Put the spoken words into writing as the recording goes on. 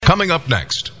Coming up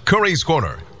next, Curries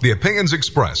Corner. The opinions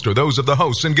expressed are those of the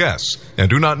hosts and guests and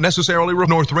do not necessarily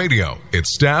North Radio,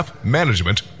 its staff,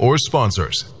 management, or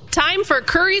sponsors. Time for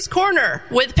Curries Corner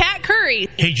with Pat Curry.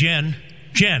 Hey, Jen,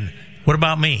 what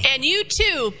about me? And you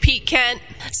too, Pete Kent.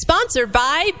 Sponsored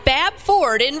by Bab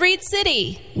Ford in Reed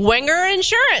City, Wenger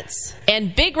Insurance,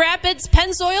 and Big Rapids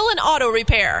Pennzoil and Auto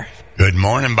Repair. Good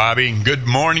morning, Bobby. Good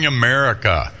morning,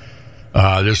 America.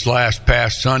 This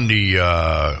past Sunday,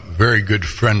 very good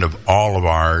friend of all of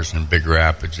ours in Big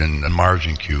Rapids and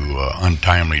Marcinkewciz,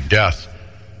 untimely death.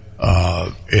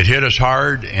 It hit us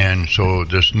hard, and so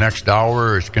this next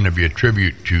hour is going to be a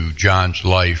tribute to John's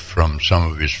life from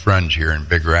some of his friends here in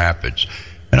Big Rapids.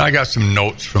 And I got some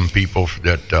notes from people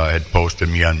that had posted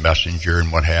me on Messenger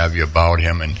and what have you about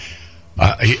him. And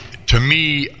to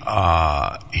me,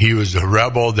 he was a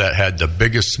rebel that had the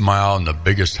biggest smile and the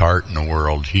biggest heart in the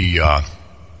world. He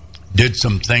did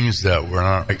some things that we're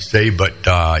not going to say, but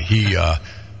he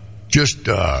just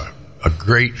a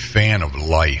great fan of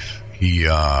life. He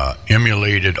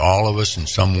emulated all of us in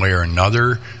some way or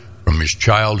another, from his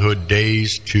childhood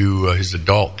days to his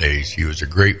adult days. He was a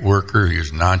great worker. He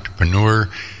was an entrepreneur.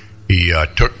 He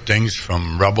took things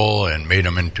from rubble and made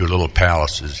them into little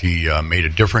palaces. He made a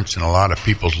difference in a lot of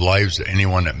people's lives.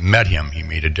 Anyone that met him, he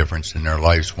made a difference in their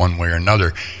lives one way or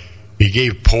another. He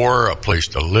gave poor a place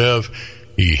to live.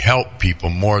 He helped people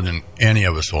more than any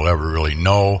of us will ever really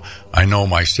know. I know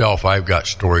myself, I've got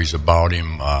stories about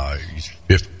him. He's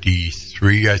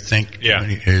 53, I think,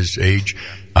 his age.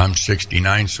 I'm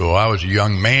 69, so I was a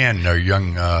young man, or a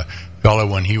young fellow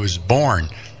when he was born.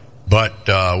 But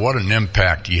what an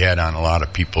impact he had on a lot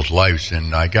of people's lives.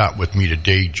 And I got with me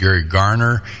today Jerry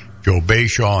Garner, Joe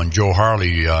Bayshaw, and Joe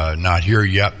Harley, not here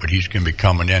yet, but he's going to be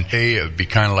coming in. Hey, it would be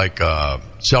kind of like a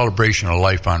celebration of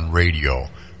life on radio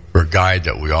for a guy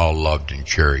that we all loved and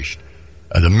cherished.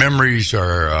 The memories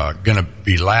are going to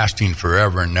be lasting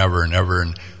forever and ever and ever.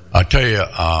 And I'll tell you,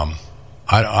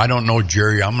 I don't know,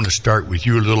 Jerry. I'm going to start with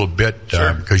you a little bit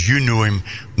because you knew him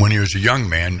when he was a young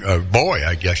man, a boy,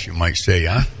 I guess you might say,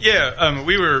 huh? Yeah,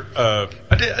 we were.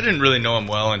 I didn't really know him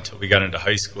well until we got into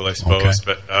high school, I suppose.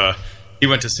 Okay. But he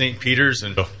went to St. Peter's,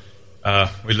 and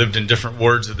we lived in different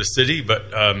wards of the city.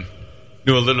 But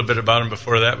knew a little bit about him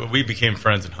before that. But we became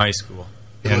friends in high school.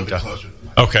 And,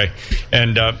 okay,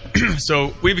 and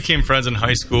so we became friends in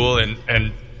high school,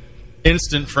 and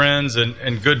instant friends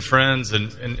and good friends.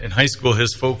 And in high school,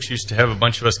 his folks used to have a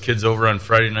bunch of us kids over on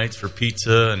Friday nights for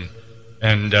pizza,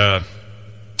 and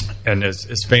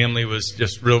his family was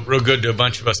just real good to a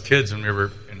bunch of us kids when we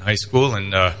were in high school,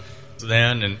 and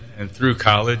then through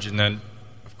college. And then,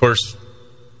 of course,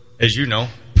 as you know,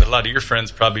 a lot of your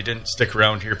friends probably didn't stick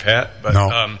around here, Pat, but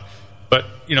no. But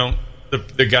you know,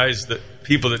 the guys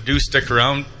people that do stick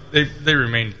around, they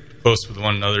remain close with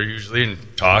one another usually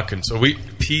and talk. And so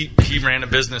he ran a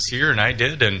business here, and I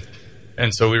did,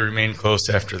 and so we remained close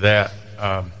after that.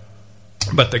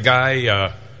 But the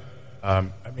guy, I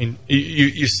mean,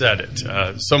 you said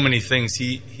it. So many things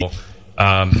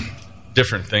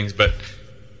different things, but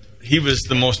he was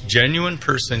the most genuine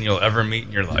person you'll ever meet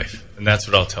in your life, and that's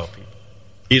what I'll tell people.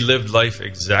 He lived life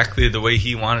exactly the way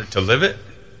he wanted to live it.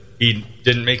 He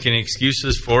didn't make any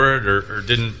excuses for it, or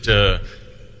didn't,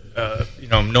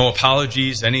 no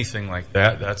apologies, anything like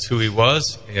that. That's who he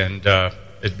was, and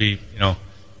it'd be,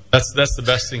 that's the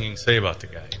best thing you can say about the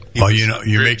guy.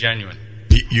 He genuine.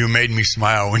 You made me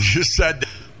smile when you said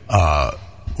that.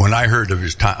 When I heard of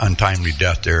his untimely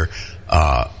death there,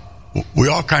 we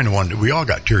all kind of wondered. We all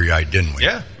got teary-eyed, didn't we?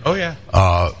 Yeah. Oh, yeah.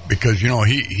 Because,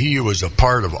 he was a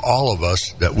part of all of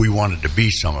us that we wanted to be,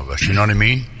 some of us. You know what I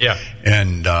mean? Yeah.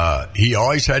 And he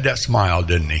always had that smile,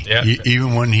 didn't he? Yeah.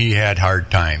 Even when he had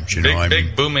hard times,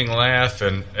 Big booming laugh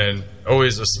and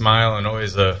always a smile, and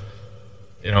always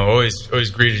always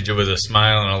greeted you with a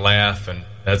smile and a laugh, and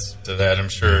that's to that, I'm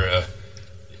sure.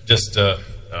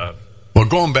 Well,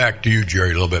 going back to you, Jerry,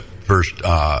 a little bit first.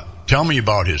 Tell me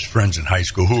about his friends in high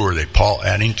school. Who were they? Paul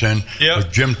Addington? Yeah. Was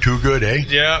Jim Toogood, eh?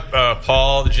 Yeah,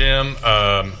 Paul, Jim,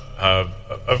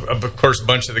 of course, a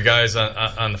bunch of the guys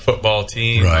on the football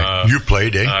team. Right. You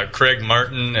played, eh? Craig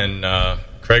Martin, and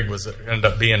Craig ended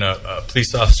up being a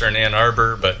police officer in Ann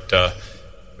Arbor, but a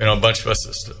bunch of us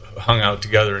just hung out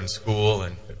together in school,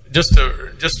 and just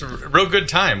a real good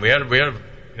time. We had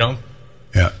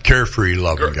Yeah, carefree,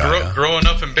 loving guy. Growing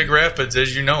up in Big Rapids,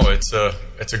 as you know, it's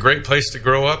a great place to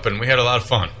grow up, and we had a lot of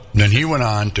fun. And then he went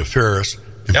on to Ferris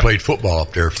and played football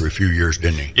up there for a few years,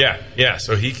 didn't he? Yeah.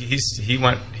 So he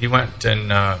went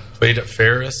and played at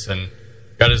Ferris and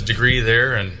got his degree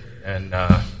there, and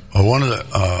one of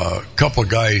the couple of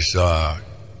guys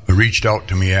reached out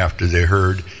to me after they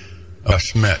heard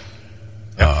Smith.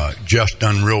 Jeff's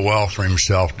done real well for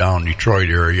himself down in the Detroit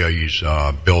area. He's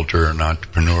a builder, an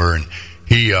entrepreneur, and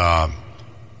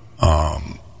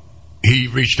he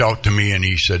reached out to me and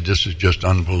he said, "This is just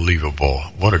unbelievable.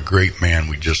 What a great man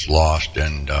we just lost."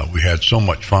 And we had so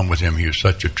much fun with him. He was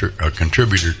such a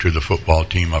contributor to the football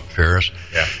team up Ferris.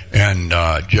 Yeah.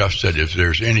 And Jeff said, "If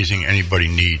there's anything anybody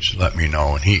needs, let me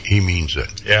know." And he means it.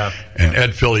 Yeah. And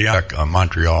Ed Filiak,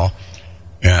 Montreal,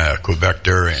 Quebec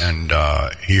there, and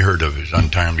he heard of his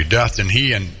untimely death. And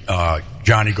he and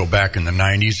Johnny go back in the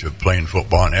 90s of playing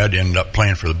football, and Ed ended up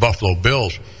playing for the Buffalo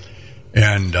Bills.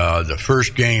 And the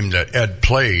first game that Ed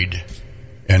played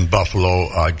in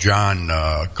Buffalo, John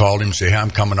called him and said, "Hey,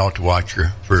 I'm coming out to watch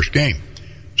your first game."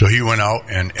 So he went out,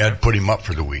 and Ed put him up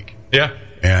for the week. Yeah.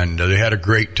 And they had a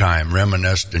great time,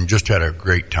 reminisced, and just had a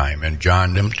great time. And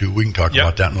John, them too, we can talk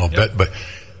about that in a little bit. But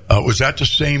was that the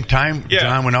same time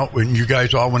John went out when you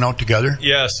guys all went out together?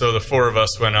 Yeah, so the four of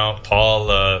us went out. Paul,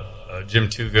 Jim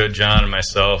Toogood, John, and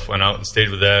myself went out and stayed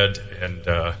with Ed.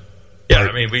 And,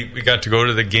 I mean, we got to go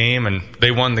to the game, and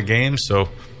they won the game. So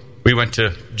we went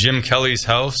to Jim Kelly's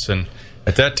house, and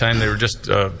at that time they were just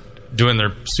doing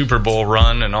their Super Bowl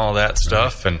run and all that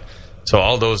stuff. And so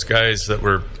all those guys that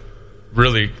were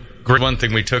really great. One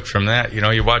thing we took from that,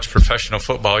 you watch professional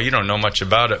football, you don't know much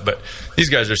about it, but these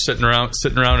guys are sitting around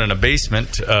in a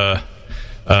basement,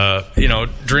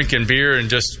 drinking beer and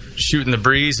just shooting the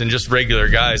breeze, and just regular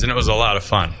guys, and it was a lot of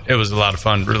fun. A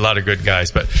lot of good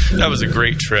guys, but that was a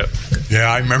great trip.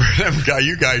 Yeah, I remember them guys.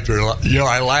 You guys were,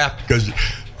 I laughed because,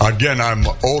 again, I'm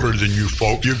older than you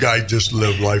folk. You guys just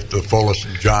lived life to the fullest,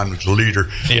 and John was the leader.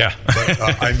 Yeah. But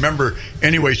I remember,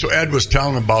 anyway, so Ed was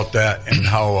telling about that and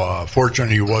how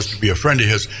fortunate he was to be a friend of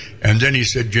his. And then he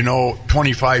said,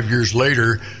 25 years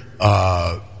later,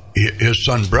 his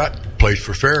son Brett plays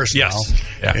for Ferris now.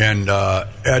 Yeah. And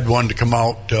Ed wanted to come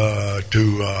out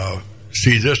to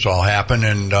see this all happen.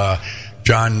 And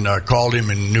John called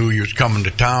him and knew he was coming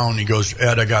to town. He goes,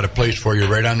 "Ed, I got a place for you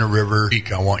right on the river.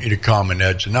 I want you to come." And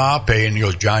Ed said, "No, I'll pay." And he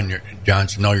goes, John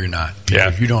said, "No, you're not." He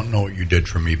goes, "You don't know what you did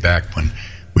for me back when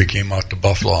we came out to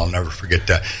Buffalo. I'll never forget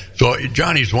that." So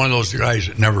Johnny's one of those guys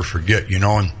that never forget,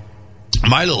 And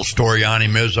my little story on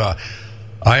him is I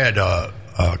had a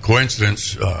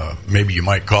coincidence, maybe you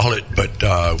might call it,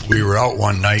 but we were out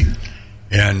one night,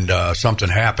 and something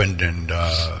happened, and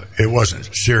it wasn't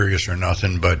serious or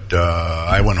nothing, but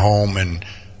I went home and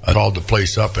I called the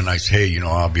place up, and I said, "Hey,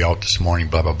 I'll be out this morning,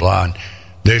 blah, blah, blah." And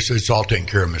they said, "It's all taken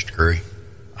care of, Mr. Curry."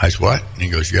 I said, "What?" And he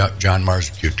goes, "Yeah, John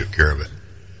Marcinkewciz took care of it."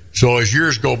 So as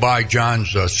years go by,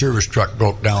 John's service truck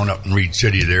broke down up in Reed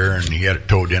City there, and he had it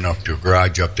towed in up to a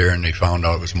garage up there, and they found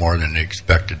out it was more than they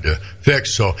expected to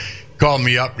fix. So he called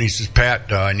me up, and he says,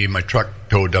 "Pat, I need my truck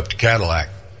towed up to Cadillac."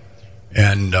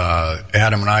 And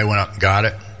Adam and I went up and got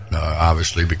it,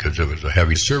 obviously, because it was a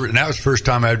heavy service. And that was the first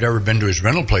time I'd ever been to his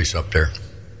rental place up there.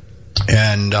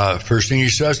 And first thing he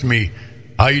says to me,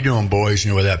 "How you doing, boys?"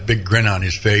 With that big grin on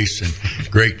his face,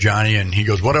 and "Great, Johnny." And he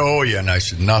goes, "What do I owe you?" And I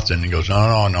said, "Nothing." And he goes,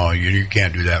 No, you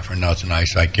can't do that for nothing." I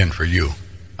said, "I can for you."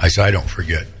 I said, "I don't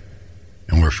forget.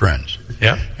 And we're friends."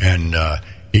 Yeah. And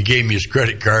he gave me his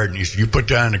credit card, and he said, "You put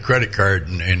that on the credit card."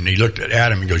 And he looked at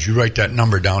Adam and goes, "You write that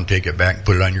number down, take it back, and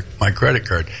put it on my credit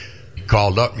card." He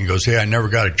called up and he goes, "Hey, I never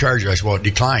got a charge." I said, "Well, it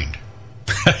declined."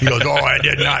 He goes, "Oh, I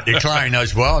did not decline." I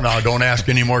said, "Well, now don't ask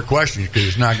any more questions because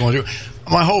it's not going to."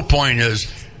 My whole point is,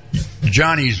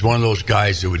 Johnny's one of those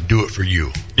guys that would do it for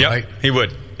you. Yeah, right? He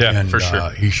would. Yeah, and, for sure.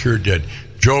 He sure did.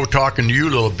 Joe, talking to you a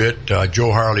little bit,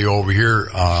 Joe Harley over here.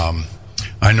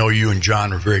 I know you and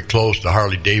John are very close to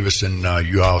Harley Davidson.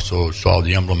 You also saw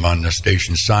the emblem on the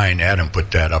station sign. Adam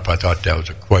put that up. I thought that was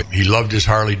he loved his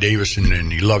Harley Davidson,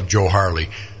 and he loved Joe Harley.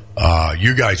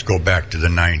 You guys go back to the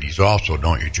 90s also,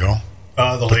 don't you, Joe?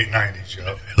 The late 90s,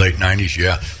 yeah. Late 90s,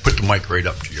 yeah. Put the mic right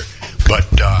up to you. But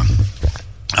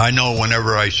I know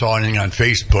whenever I saw anything on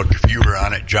Facebook, if you were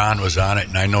on it, John was on it,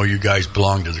 and I know you guys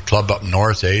belonged to the club up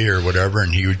north, or whatever,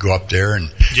 and he would go up there.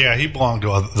 And yeah, he belonged to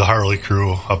the Harley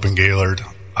crew up in Gaylord.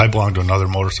 I belonged to another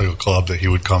motorcycle club that he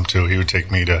would come to. He would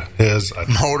take me to his.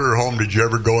 Motorhome, did you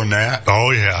ever go in that?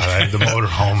 Oh, yeah, I had the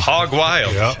motorhome. Hog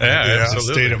Wild. Yep. Yeah,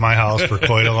 absolutely. Stayed at my house for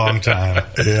quite a long time.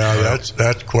 Yeah,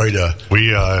 that's quite a...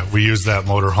 We used that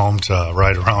motorhome to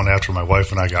ride around after my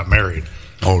wife and I got married.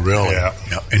 Oh, really? Yeah.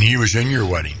 And he was in your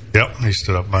wedding? Yep, he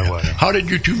stood up my wedding. How did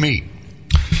you two meet?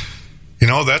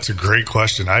 That's a great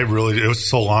question. It was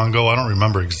so long ago, I don't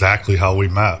remember exactly how we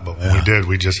met, but when we did,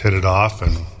 we just hit it off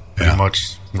and pretty much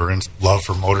were in love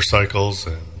for motorcycles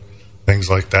and things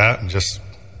like that, and just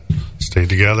stayed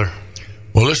together.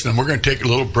 Well, listen, we're going to take a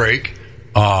little break.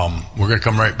 We're going to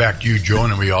come right back to you, Joe,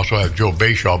 and we also have Joe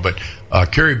Bayshaw. But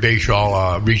Kerry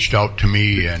Bashaw reached out to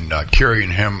me, and Kerry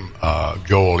and him,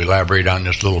 Joe will elaborate on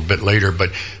this a little bit later,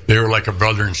 but they were like a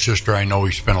brother and sister. I know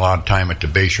he spent a lot of time at the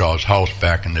Bashaw's house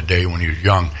back in the day when he was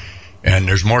young. And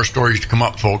there's more stories to come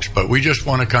up, folks, but we just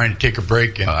want to kind of take a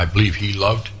break, and I believe he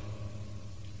loved.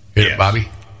 Hit it, Bobby.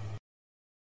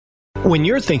 When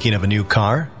you're thinking of a new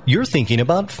car, you're thinking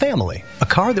about family, a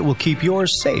car that will keep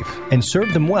yours safe and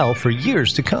serve them well for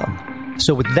years to come.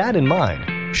 So with that in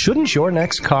mind, shouldn't your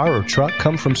next car or truck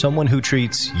come from someone who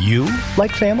treats you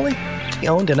like family?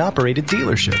 Owned and operated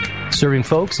dealership, serving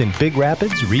folks in Big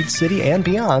Rapids, Reed City, and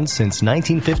beyond since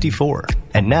 1954.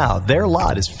 And now their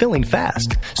lot is filling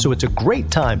fast, so it's a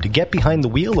great time to get behind the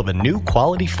wheel of a new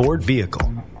quality Ford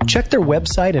vehicle. Check their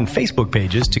website and Facebook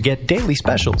pages to get daily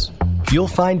specials. You'll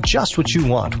find just what you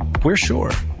want, we're sure.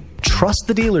 Trust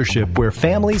the dealership where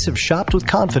families have shopped with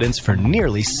confidence for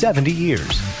nearly 70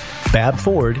 years. Bab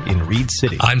Ford in Reed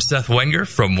City. I'm Seth Wenger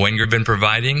from Wenger, been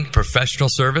providing professional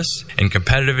service and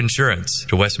competitive insurance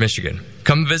to West Michigan.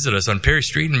 Come visit us on Perry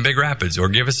Street in Big Rapids or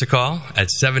give us a call at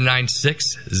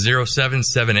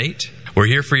 796-0778. We're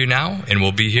here for you now, and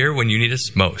we'll be here when you need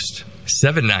us most.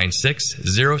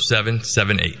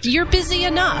 796-0778. You're busy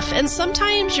enough, and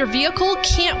sometimes your vehicle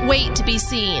can't wait to be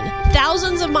seen.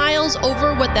 Thousands of miles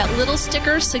over what that little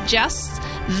sticker suggests?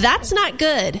 That's not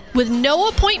good. With no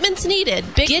appointments needed,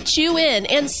 Big get you in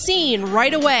and seen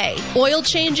right away. Oil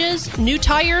changes, new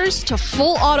tires, to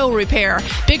full auto repair.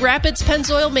 Big Rapids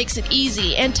Pennzoil makes it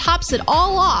easy and tops it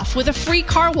all off with a free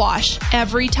car wash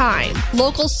every time.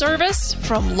 Local service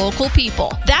from local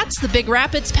people. That's the Big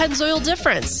Rapids Pennzoil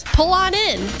difference. Pull on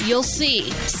in. You'll see.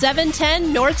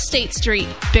 710 North State Street,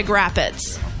 Big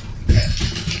Rapids.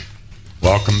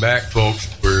 Welcome back, folks.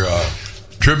 We're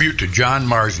tribute to John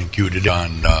Marcinkewciz today,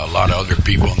 on a lot of other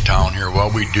people in town here.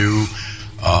 Well, we do.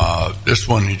 This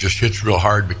one, he just hits real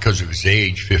hard because of his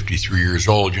age, 53 years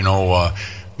old. You know,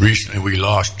 recently we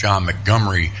lost John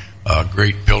Montgomery, a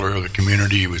great pillar of the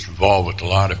community. He was involved with a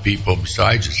lot of people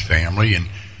besides his family, and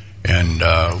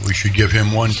we should give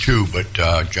him one too. But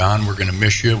John, we're going to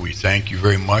miss you. We thank you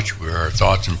very much. Our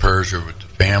thoughts and prayers are with the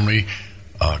family.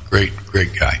 Great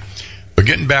guy. But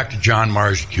getting back to John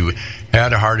Marcinkewciz,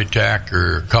 had a heart attack,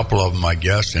 or a couple of them, I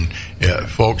guess, and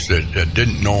folks that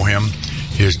didn't know him,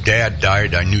 his dad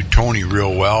died. I knew Tony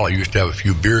real well. I used to have a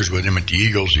few beers with him at the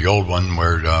Eagles, the old one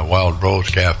where Wild Rose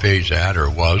Cafe's at, or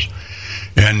was.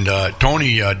 And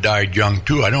Tony died young,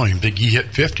 too. I don't even think he hit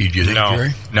 50, do you think,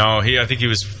 Jerry? No, I think he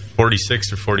was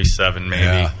 46 or 47,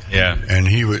 maybe. Yeah. And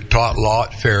he taught law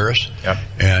at Ferris. Yep.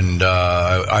 And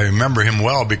I remember him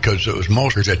well because it was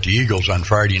mostly at the Eagles on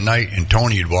Friday night, and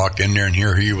Tony had walked in there, and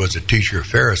here he was a teacher at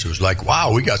Ferris. It was like,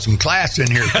 wow, we got some class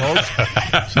in here, folks.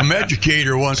 Some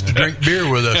educator wants to drink beer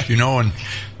with us, you know. And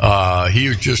he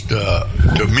was just,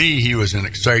 to me, he was an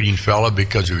exciting fella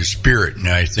because of his spirit, and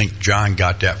I think John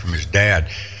got that from his dad.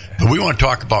 But we want to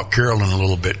talk about Carolyn a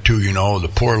little bit, too, you know. The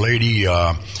poor lady...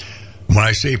 when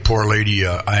I say poor lady,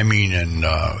 I mean in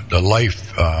the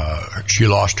life, she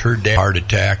lost her dad, heart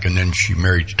attack, and then she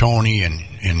married Tony,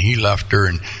 and he left her,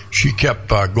 and she kept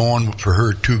going for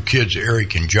her two kids,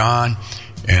 Eric and John,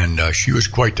 and she was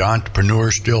quite the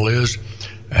entrepreneur, still is.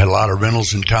 Had a lot of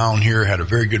rentals in town here, had a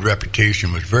very good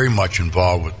reputation, was very much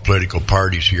involved with political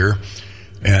parties here,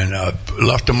 and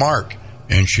left a mark.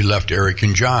 And she left Eric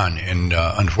and John, and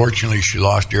unfortunately she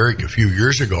lost Eric a few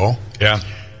years ago.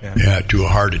 Yeah, to a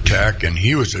heart attack, and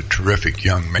he was a terrific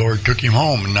young man. Lord took him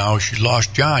home, and now she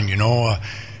lost John. You know,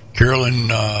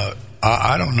 Carolyn,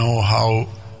 I don't know how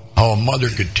a mother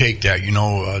could take that. You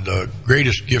know, the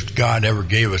greatest gift God ever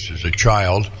gave us is a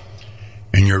child,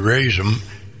 and you raise them,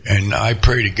 and I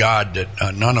pray to God that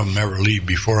none of them ever leave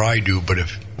before I do, but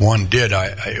if one did,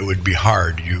 it would be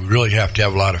hard. You really have to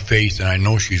have a lot of faith, and I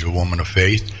know she's a woman of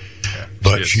faith,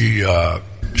 but she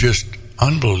just...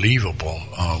 unbelievable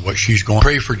what she's going.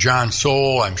 Pray for John's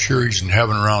soul. I'm sure he's in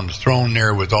heaven around the throne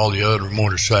there with all the other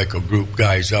motorcycle group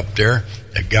guys up there,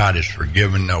 that God has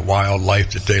forgiven the wild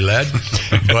life that they led.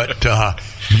 But,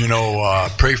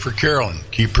 pray for Carolyn.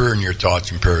 Keep her in your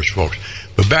thoughts and prayers, folks.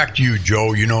 But back to you,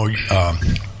 Joe. You know,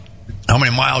 how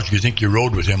many miles do you think you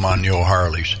rode with him on the old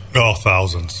Harleys? Oh,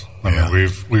 thousands. I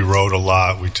mean, we rode a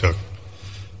lot. We took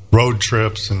road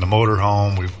trips in the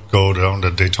motorhome. We go down to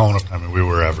Daytona. I mean, we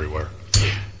were everywhere.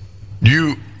 Do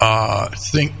you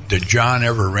think that John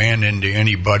ever ran into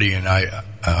anybody, and I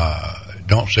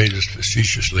don't say this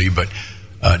facetiously, but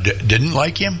didn't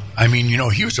like him? I mean, you know,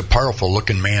 he was a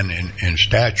powerful-looking man in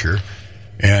stature.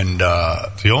 And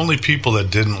the only people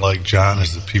that didn't like John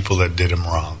is the people that did him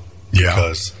wrong. Yeah.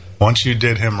 Because once you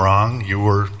did him wrong, you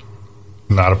were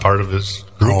not a part of his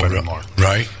group anymore.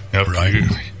 Right. Yep. Right.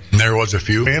 And there was a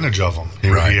few advantage of them.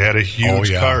 He had a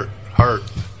huge heart.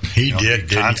 He did.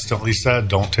 He constantly said,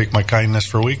 "Don't take my kindness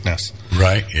for weakness."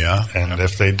 Right. Yeah. And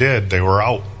if they did, they were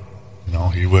out.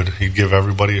 He'd give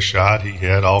everybody a shot. He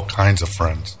had all kinds of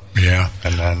friends. Yeah.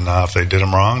 And then if they did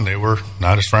him wrong, they were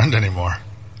not his friend anymore.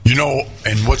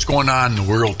 And what's going on in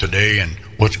the world today, and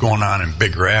what's going on in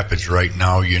Big Rapids right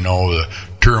now? The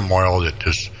turmoil that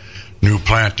this new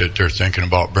plant that they're thinking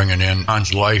about bringing in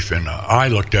John's life. And I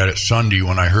looked at it Sunday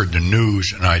when I heard the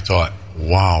news, and I thought,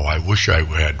 wow, I wish I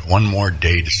had one more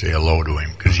day to say hello to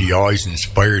him, because he always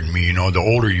inspired me. The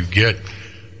older you get,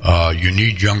 you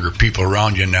need younger people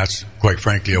around you, and that's, quite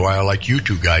frankly, why I like you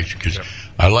two guys, because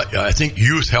I think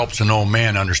youth helps an old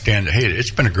man understand that, hey,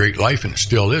 it's been a great life, and it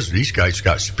still is. These guys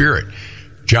got spirit.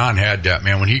 John had that,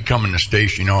 man. When he'd come in the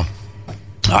station,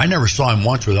 I never saw him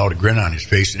once without a grin on his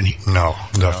face. No,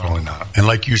 definitely not. And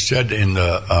like you said, in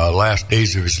the last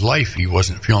days of his life, he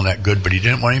wasn't feeling that good, but he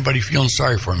didn't want anybody feeling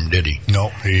sorry for him, did he? No,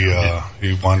 he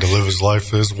wanted to live his life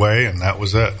his way, and that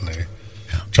was it. And they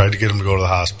tried to get him to go to the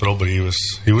hospital, but he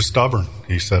was stubborn.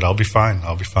 He said, "I'll be fine.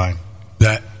 I'll be fine."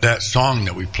 That song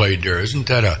that we played there, isn't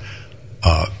that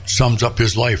sums up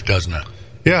his life, doesn't it?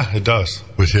 Yeah, it does.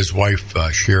 With his wife,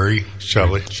 Shelly.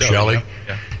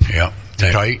 Yeah.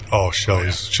 Tight. Oh,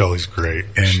 Shelly's great.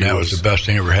 And that was the best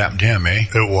thing ever happened to him, eh?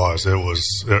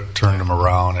 It turned him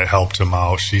around. It helped him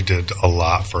out. She did a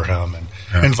lot for him,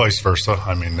 and vice versa.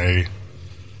 I mean,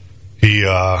 he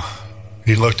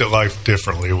looked at life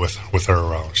differently with her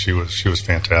around. She was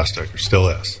fantastic. Or still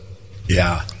is.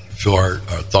 Yeah. So our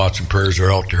thoughts and prayers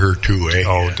are out to her too, eh?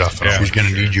 Oh, definitely. Yeah. She's going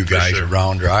to need you guys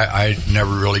around her. I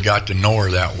never really got to know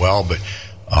her that well, but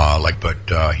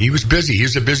he was busy. He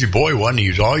was a busy boy, wasn't he? He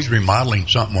was always remodeling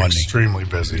something, wasn't he? Extremely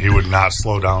busy. He would not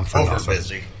slow down for nothing.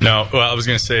 Busy. No, well, I was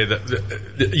going to say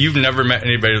that you've never met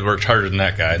anybody that worked harder than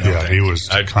that guy. He was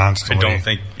constantly. I don't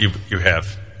think you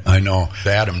have. I know.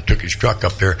 Adam took his truck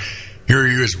up there. Here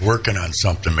he was working on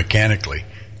something mechanically,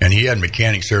 and he had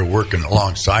mechanics there working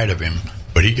alongside of him,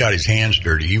 but he got his hands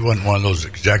dirty. He wasn't one of those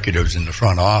executives in the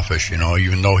front office,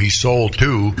 even though he sold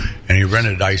too, and he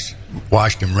rented. I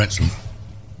watched him rent some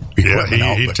equipment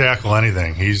out. He'd tackle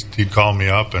anything. He'd call me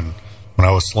up, and when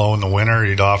I was slow in the winter,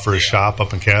 he'd offer his shop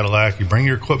up in Cadillac. You bring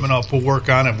your equipment up, we'll work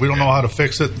on it. If we don't know how to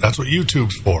fix it, that's what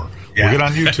YouTube's for. Yeah. We'll get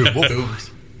on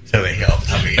YouTube. So they helped.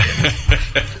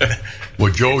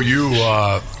 Well, Joe,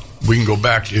 we can go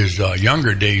back to his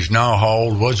younger days now. How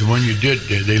old was he when you did?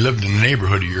 They lived in the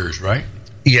neighborhood of yours, right?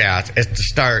 Yeah, at the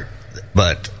start,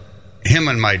 but him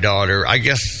and my daughter, I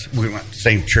guess we went to the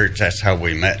same church. That's how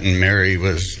we met. And Mary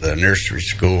was the nursery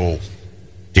school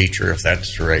teacher, if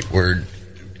that's the right word.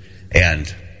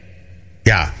 And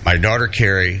yeah, my daughter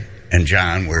Carrie and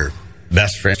John were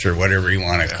best friends, or whatever you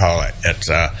want to call it. It's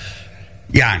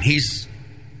and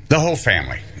the whole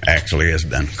family actually has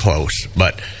been close.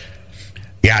 But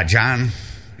yeah, John,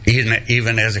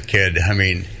 even as a kid,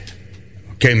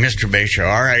 okay, Mr. Bayshaw,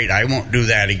 all right, I won't do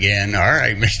that again. All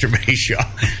right, Mr.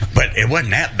 Bayshaw. But it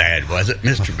wasn't that bad, was it,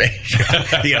 Mr.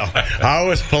 Bayshaw? I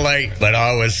was polite, but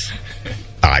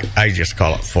I just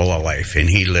call it full of life. And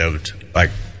he lived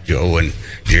like Joe and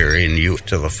Jerry and you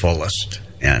to the fullest.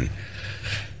 And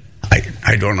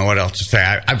I don't know what else to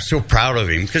say. I'm so proud of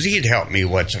him, because he'd help me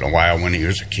once in a while when he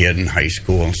was a kid in high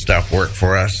school and stuff, work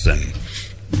for us, and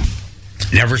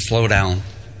never slow down.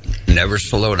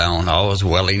 Always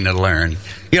willing to learn.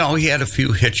 He had a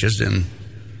few hitches in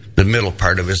the middle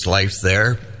part of his life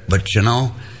there, but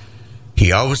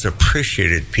he always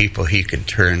appreciated people he could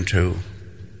turn to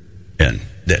and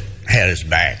that had his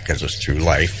back, because it was through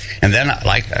life. And then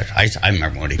I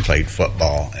remember when he played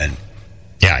football, and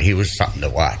yeah, he was something to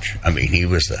watch. He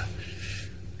was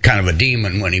kind of a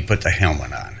demon when he put the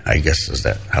helmet on. I guess is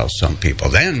that how some people.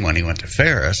 Then when he went to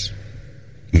Ferris,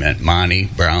 met Monty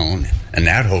Brown and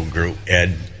that whole group,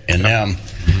 Ed and them.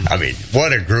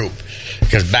 What a group!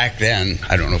 Because back then,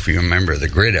 I don't know if you remember the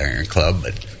Gridiron Club,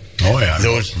 but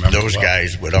those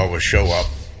guys would always show up,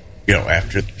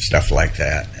 after stuff like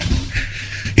that.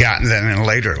 And then in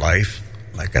later life,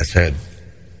 like I said,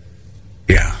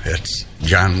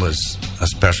 John was a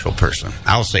special person.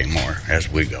 I'll say more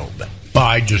as we go, but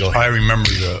I remember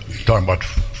talking about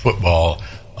football.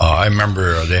 I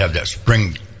remember they had that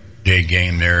spring day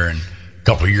game there, and a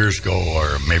couple of years ago,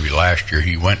 or maybe last year,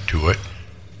 he went to it.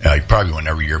 He probably went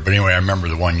every year, but anyway, I remember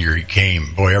the one year he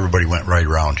came. Boy, everybody went right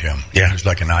around him. Yeah, he was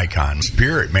like an icon.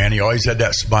 Spirit, man. He always had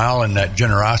that smile and that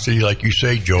generosity, like you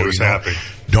say, Joe. He was happy.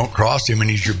 Don't cross him, and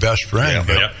he's your best friend.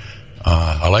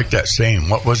 I like that saying.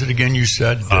 What was it again? You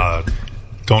said.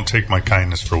 Don't take my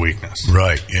kindness for weakness.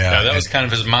 Right. Yeah. That was kind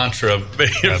of his mantra. I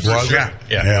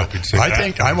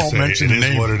think I won't mention the name.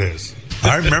 It is what it is.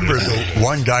 I remember the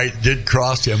one guy did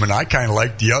cross him, and I kind of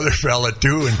liked the other fella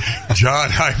too. And John,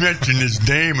 I mentioned his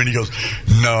name, and he goes,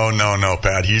 "No,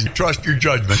 Pat. Trust your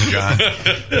judgment, John."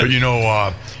 But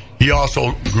he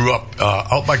also grew up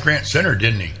out by Grant Center,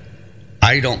 didn't he?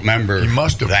 I don't remember. He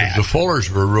must have. That. The Fullers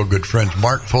were real good friends.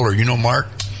 Mark Fuller, you know Mark?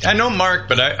 I know Mark,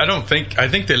 but I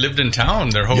think they lived in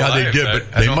town their whole lives. Yeah, they did,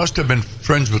 but they must have been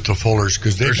friends with the Fullers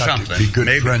because they got to be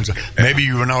good friends. Maybe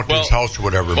you went out to his house or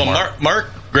whatever. Well, Mark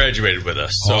graduated with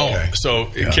us, so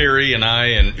Carrie and I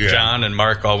and John and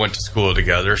Mark all went to school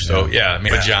together. So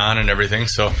with John and everything.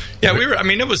 So we were. I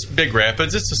mean, it was Big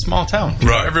Rapids. It's a small town.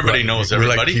 Right, everybody knows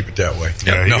everybody. We like to keep it that way.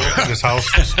 Yeah, he went to his house.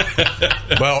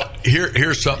 Well,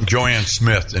 here's something. Joanne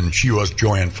Smith, and she was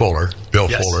Joanne Fuller, Bill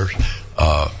Fuller's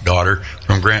daughter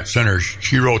from Grant Center.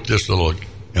 She wrote this little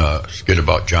skit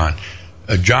about John.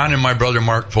 John and my brother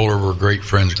Mark Fuller were great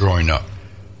friends growing up.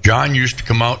 John used to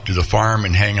come out to the farm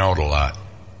and hang out a lot.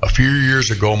 A few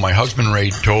years ago, my husband Ray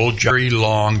told Jerry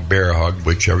Long Bear Hug,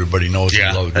 which everybody knows he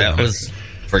loved him,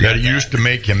 that it used to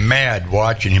make him mad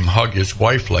watching him hug his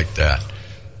wife like that,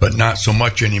 but not so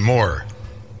much anymore.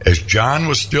 As John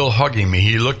was still hugging me,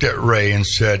 he looked at Ray and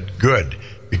said, "Good,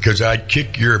 because I'd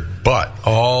kick your butt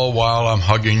all while I'm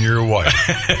hugging your wife."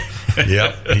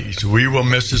 Yep. We will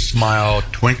miss his smile,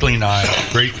 twinkling eye,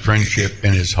 great friendship,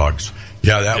 and his hugs.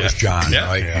 Yeah, that was John,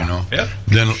 right? Yeah. Yep.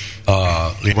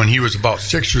 Then when he was about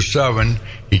 6 or 7,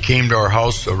 he came to our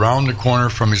house around the corner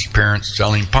from his parents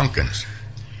selling pumpkins.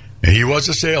 And he was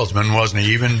a salesman, wasn't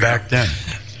he, even back then?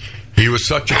 He was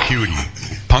such a cutie.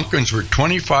 Pumpkins were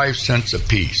 25 cents a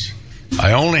piece.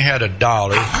 I only had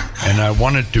 $1, and I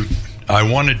wanted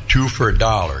 2 for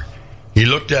 $1. He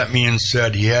looked at me and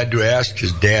said he had to ask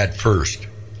his dad first.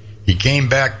 He came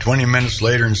back 20 minutes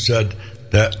later and said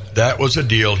that was a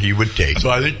deal he would take. So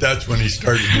I think that's when he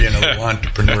started being a little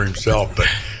entrepreneur himself. But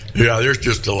there's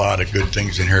just a lot of good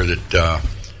things in here that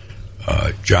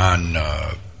John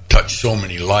touched so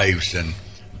many lives. And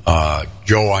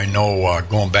Joe, I know,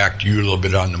 going back to you a little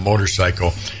bit on the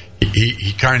motorcycle,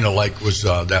 he kind of was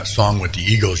that song with the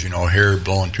Eagles, hair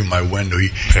blowing through my window.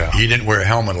 He didn't wear a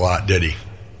helmet a lot, did he?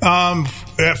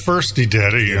 At first he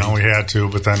did. We had to,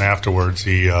 but then afterwards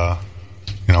he,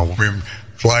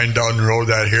 flying down the road,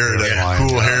 that hair,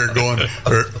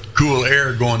 cool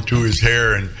air going through his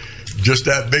hair, and just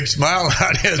that big smile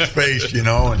on his face,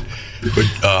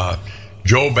 But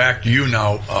Joe, back to you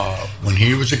now. When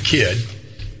he was a kid,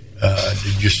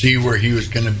 did you see where he was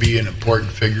going to be an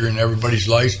important figure in everybody's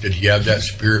life? Did he have that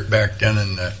spirit back then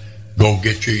and go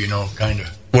get you, kind of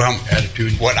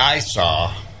attitude? What I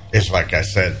saw is, like I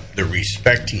said, the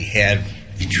respect he had.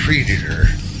 He treated her,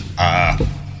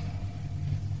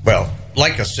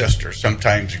 like a sister.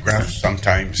 Sometimes gruff,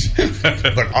 sometimes,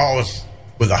 but always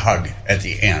with a hug at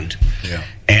the end. Yeah.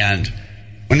 And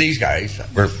when these guys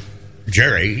were,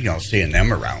 Jerry, seeing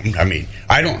them around, I mean,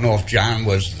 I don't know if John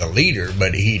was the leader,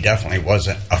 but he definitely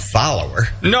wasn't a follower.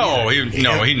 No, he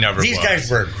never was. These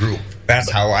guys were a group. That's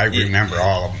how I remember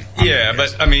all of them. Yeah,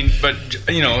 but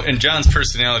and John's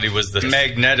personality was the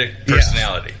magnetic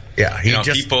personality. Yeah,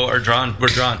 people were drawn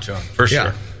to him for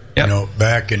sure. Yep.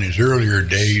 Back in his earlier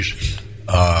days,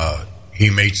 he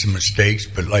made some mistakes,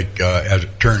 but as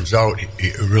it turns out,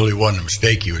 it really wasn't a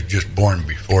mistake. He was just born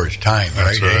before his time.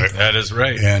 That's right. That is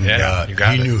right. And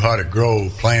he knew how to grow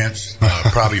plants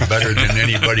probably better than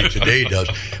anybody today does.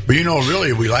 But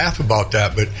really, we laugh about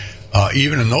that, but.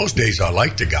 Even in those days, I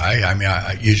liked the guy. I mean,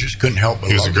 you just couldn't help but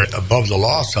love it above the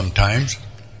law sometimes.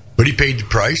 But he paid the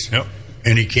price,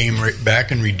 and he came right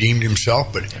back and redeemed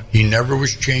himself. But he never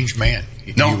was changed man.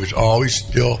 He was always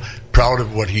still proud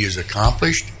of what he has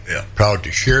accomplished, proud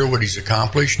to share what he's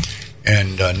accomplished,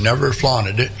 and never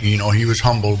flaunted it. He was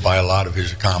humbled by a lot of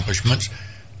his accomplishments.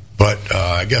 But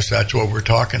I guess that's what we're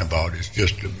talking about, is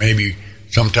just maybe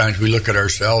sometimes we look at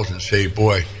ourselves and say,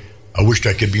 boy, I wished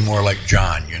I could be more like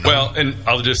John, Well, and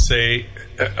I'll just say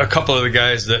a couple of the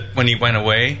guys that when he went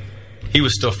away, he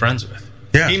was still friends with.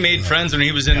 Yeah. He made friends when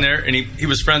he was in there, and he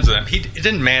was friends with them. It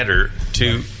didn't matter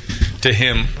to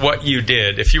him what you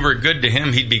did. If you were good to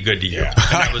him, he'd be good to you.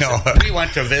 Yeah. We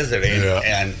went to visit him,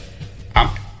 and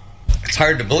it's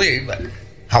hard to believe but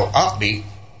how upbeat,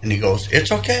 and he goes,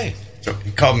 "It's okay." So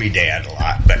he called me Dad a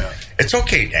lot, but it's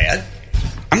okay, Dad.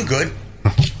 I'm good.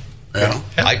 I'm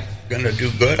gonna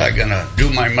do good. I'm gonna do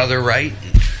my mother right.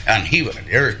 And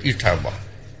you talk about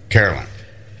Carolyn.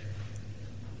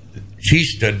 She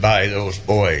stood by those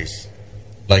boys,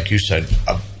 like you said,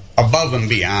 above and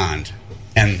beyond,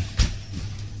 and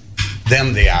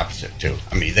them the opposite too.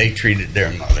 I mean, they treated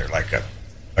their mother like a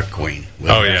queen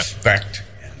with respect.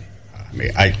 And, I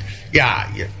mean,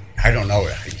 I don't know.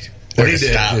 I need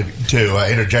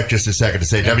to interject just a second to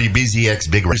say WBZX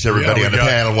Big Race, everybody on the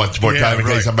panel once more time in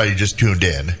case somebody just tuned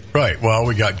in. Right. Well,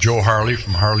 we got Joe Harley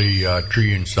from Harley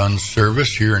Tree and Sons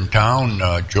Service here in town.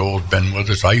 Joel's been with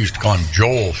us. I used to call him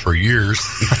Joel for years.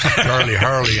 Charlie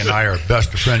Harley and I are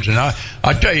best of friends. And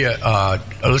I tell you,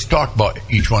 let's talk about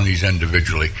each one of these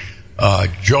individually.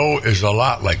 Joe is a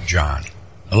lot like John.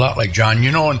 A lot like John.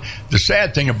 You know, and the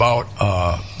sad thing about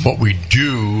what we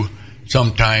do,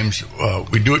 sometimes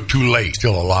we do it too late,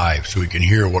 still alive, so we can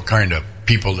hear what kind of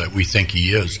people that we think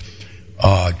he is.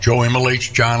 Joe emulates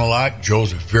John a lot.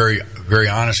 Joe's a very, very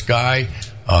honest guy.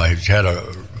 He's had a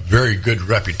very good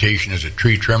reputation as a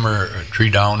tree trimmer, a tree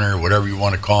downer, whatever you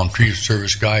want to call him, tree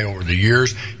service guy over the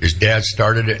years. His dad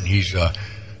started it, and he's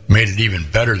made it even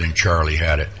better than Charlie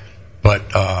had it. But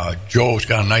Joe's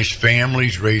got a nice family.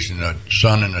 He's raising a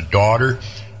son and a daughter.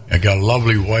 I got a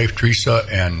lovely wife, Teresa,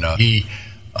 and he...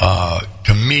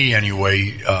 to me,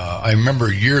 anyway, I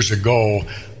remember years ago,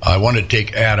 I wanted to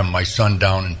take Adam, my son,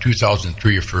 down in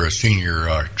 2003 for a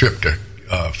senior trip to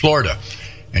Florida.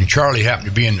 And Charlie happened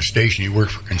to be in the station. He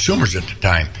worked for Consumers at the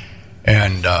time.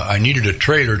 And I needed a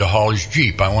trailer to haul his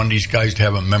Jeep. I wanted these guys to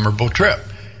have a memorable trip.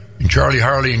 And Charlie,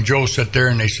 Harley, and Joe sat there,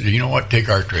 and they said, you know what, take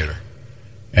our trailer.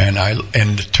 And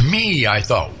to me, I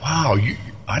thought, wow,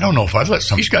 I don't know if I'd let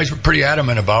some. These guys were pretty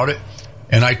adamant about it.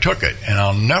 And I took it, and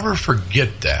I'll never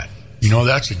forget that. You know,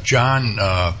 that's a John,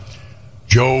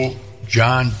 Joe,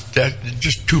 John, that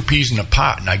just two peas in a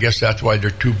pot, and I guess that's why they're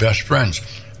two best friends.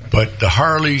 But the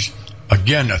Harleys,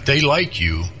 again, if they like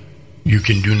you, you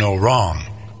can do no wrong.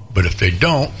 But if they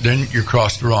don't, then you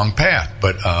cross the wrong path.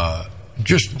 But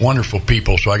just wonderful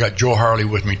people. So I got Joe Harley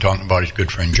with me talking about his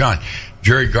good friend John.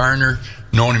 Jerry Garner,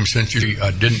 known him since he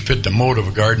didn't fit the mold of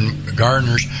a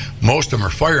gardeners. Most of them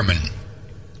are firemen.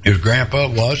 His grandpa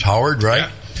was Howard, right?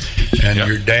 Yeah. And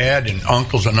your dad and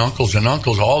uncles and uncles and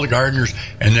uncles, all the gardeners.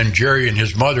 And then Jerry and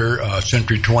his mother,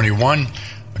 Century 21,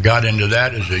 got into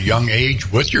that at a young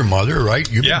age with your mother, right?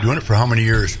 You've been doing it for how many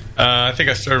years? I think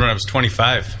I started when I was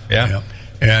 25. Yeah.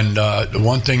 And the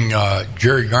one thing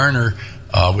Jerry Garner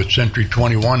with Century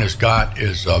 21 has got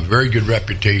is a very good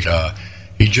reputation.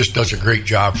 He just does a great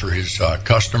job for his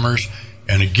customers.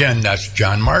 And again, that's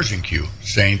John Marcinkewciz.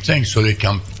 Same thing. So they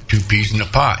come two peas in a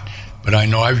pot. But I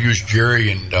know I've used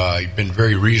Jerry, and he's been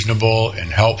very reasonable and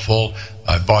helpful.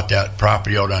 I bought that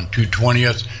property out on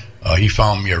 220th. He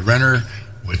found me a renter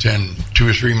within 2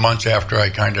 or 3 months after I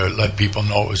kind of let people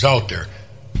know it was out there.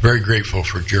 Very grateful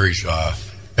for Jerry's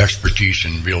expertise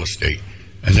in real estate.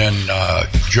 And then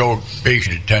Joe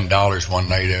basically did $10 one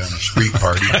night on a street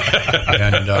party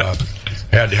and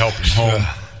had to help him home.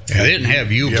 I didn't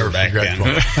have Uber back then.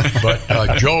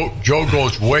 But Joe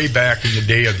goes way back in the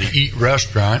day of the Eat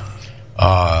restaurant.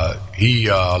 He,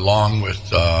 along with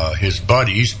his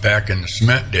buddies back in the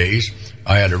cement days,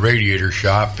 I had a radiator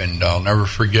shop, and I'll never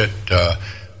forget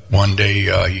one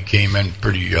day he came in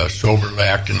pretty sober,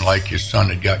 acting like his son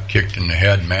had got kicked in the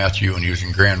head, Matthew, and he was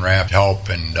in Grand Rapids help,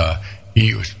 and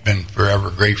he was been forever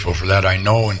grateful for that, I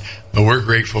know. But we're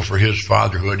grateful for his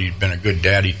fatherhood. He's been a good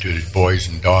daddy to his boys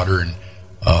and daughter, and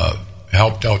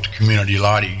helped out the community a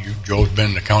lot. Joe's been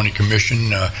in the county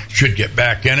commission, should get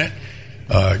back in it,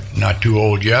 not too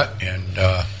old yet, and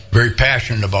very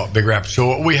passionate about Big Rapids. So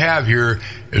what we have here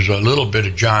is a little bit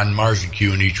of John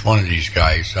Marcinkewciz in each one of these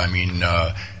guys. I mean,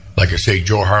 like I say,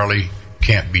 Joe Harley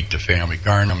can't beat the family.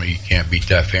 Garner, he can't beat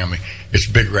that family. It's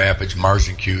Big Rapids.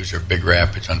 Marcinkewciz or Big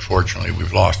Rapids. Unfortunately,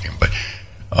 we've lost him. But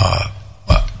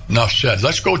enough said.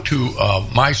 Let's go to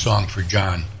my song for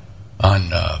John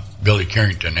on Billy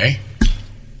Carrington, eh?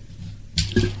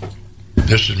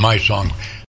 This is my song.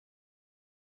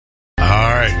 All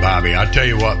right, Bobby. I'll tell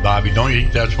you what, Bobby. Don't you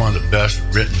think that's one of the best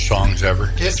written songs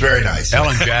ever? It's very nice.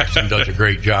 Ellen Jackson does a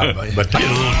great job, but I get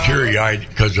a little teary-eyed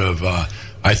because of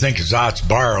I think of Zott's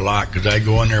Bar a lot, because I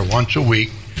go in there once a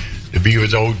week to be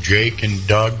with old Jake and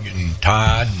Doug and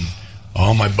Todd and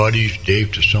all my buddies, Dave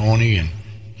Tassoni, and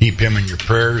keep him in your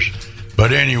prayers.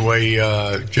 But anyway,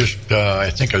 I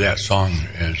think of that song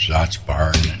as Zott's Bar,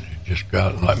 and it just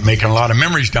got making a lot of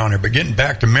memories down there. But getting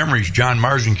back to memories, John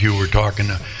Marcinkewciz, we're talking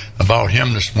about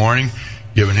him this morning,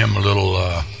 giving him a little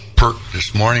perk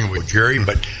this morning with Jerry.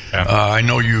 But I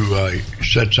know you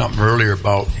said something earlier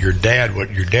about your dad,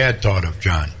 what your dad thought of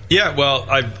John. Yeah, well,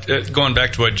 going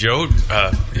back to what Joe,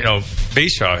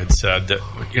 Bayshaw had said, that,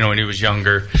 when he was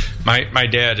younger, my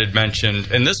dad had mentioned,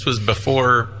 and this was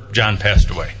before John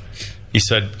passed away. He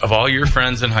said, of all your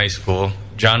friends in high school,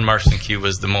 John Marcinkewciz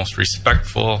was the most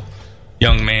respectful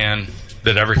young man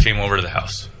that ever came over to the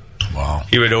house. Wow.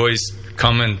 He would always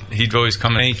come and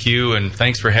thank you and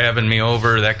thanks for having me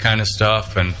over, that kind of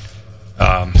stuff. And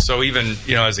So even,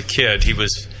 as a kid, he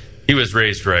was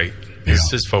raised right.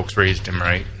 His folks raised him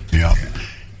right. Yeah.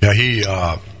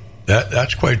 Yeah,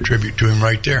 that's quite a tribute to him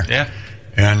right there. Yeah.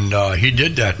 And he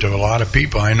did that to a lot of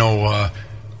people. I know,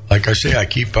 like I say, I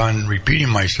keep on repeating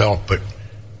myself, but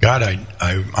God,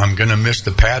 I'm going to miss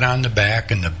the pat on the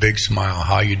back and the big smile.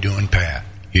 How you doing, Pat?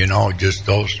 Just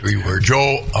those 3 words.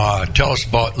 Joe, tell us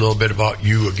a little bit about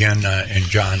you again and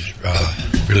John's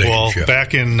relationship. Well,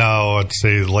 back in, I'd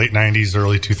say, the late 90s,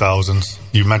 early 2000s,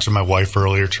 you mentioned my wife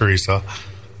earlier, Teresa.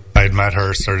 I had met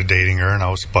her, started dating her, and I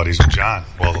was buddies with John.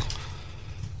 Well,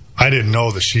 I didn't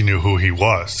know that she knew who he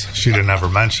was. She didn't ever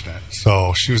mention it.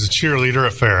 So she was a cheerleader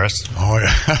at Ferris. Oh,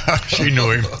 yeah. She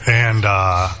knew him. And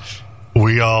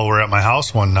we all were at my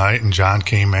house one night, and John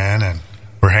came in, and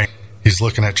we're hanging. He's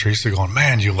looking at Teresa going,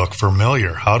 man, you look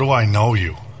familiar. How do I know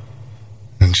you?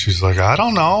 And she's like, I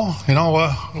don't know.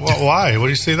 Why? What do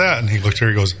you say that? And he looked at her,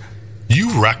 he goes,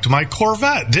 you wrecked my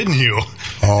Corvette, didn't you?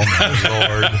 Oh, my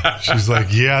Lord. She's like,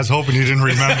 yeah, I was hoping you didn't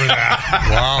remember that.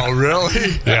 Wow,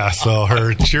 really? Yeah, so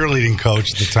her cheerleading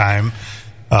coach at the time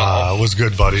was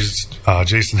good buddies,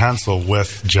 Jason Hensel,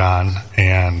 with John,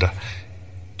 and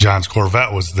John's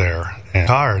Corvette was there.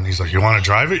 And he's like, you want to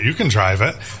drive it? You can drive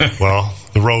it. Well,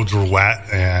 the roads were wet,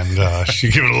 and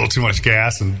she gave it a little too much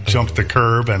gas and jumped the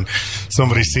curb, and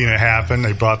somebody seen it happen.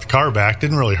 They brought the car back.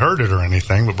 Didn't really hurt it or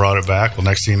anything, but brought it back. Well,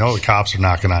 next thing you know, the cops are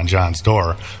knocking on John's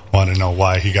door, wanting to know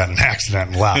why he got in an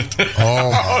accident and left.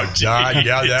 Oh, my God.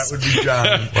 Yeah, that would be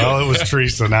John. Well, it was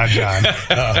Teresa, not John.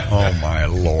 Oh, my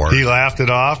Lord. He laughed it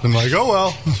off and like, oh,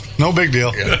 well, no big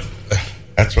deal. Yeah.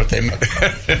 That's what they meant.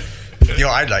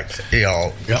 I'd like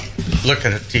to,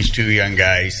 looking at these 2 young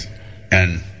guys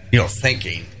and,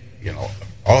 thinking,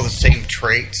 all the same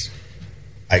traits.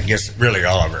 I guess really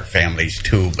all of our families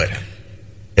too, but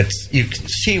you can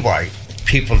see why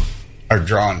people are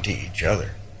drawn to each other.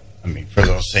 I mean, for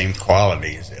those same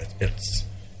qualities.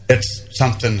 It's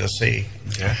something to see.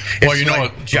 Yeah. Well,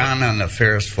 like John on the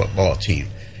Ferris football team.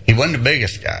 He wasn't the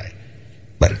biggest guy,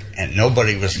 and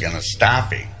nobody was going to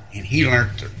stop him. And he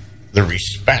learned the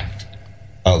respect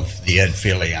of the Ed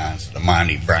Filions, the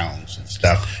Monty Browns and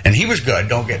stuff. And he was good,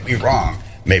 don't get me wrong,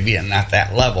 maybe not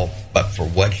that level, but for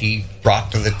what he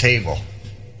brought to the table,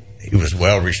 he was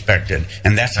well respected.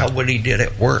 And that's what he did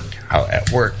at work.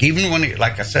 Even when he,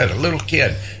 like I said, a little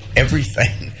kid,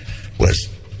 everything was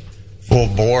full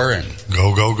bore and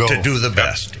go to do the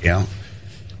best.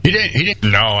 He didn't.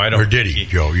 No, I don't. Or did he,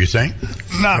 Joe? You think?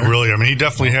 Not really. I mean, he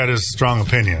definitely had his strong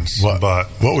opinions. But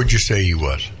what would you say he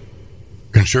was?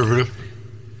 Conservative?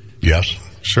 Yes.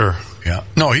 Sure. Yeah.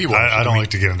 No, he was. I don't like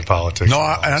to get into politics. No,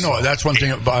 I know. That's one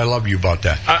thing I love you about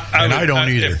that. I don't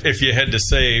either. If you had to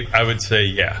say, I would say,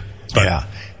 yeah. But, yeah.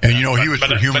 And, he was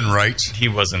for human rights. He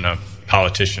wasn't a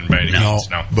politician by any means,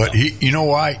 no. But you know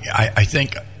why? I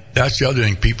think that's the other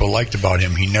thing people liked about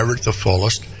him. He never at the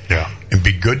fullest. Yeah. And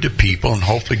be good to people, and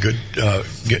hopefully good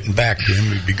getting back to him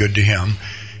would be good to him.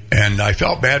 And I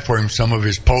felt bad for him. Some of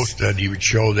his posts that he would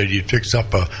show that he'd fix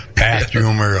up a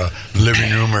bathroom or a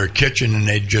living room or a kitchen, and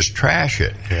they'd just trash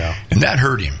it. Yeah. And that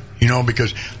hurt him,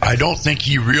 because I don't think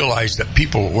he realized that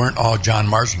people weren't all John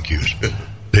Marcinkewciz.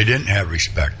 They didn't have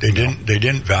respect. They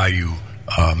didn't value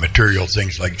material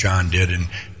things like John did.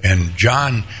 And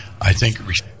John, I think,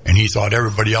 and he thought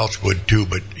everybody else would too,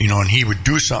 but, and he would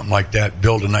do something like that,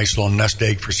 build a nice little nest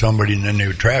egg for somebody, and then they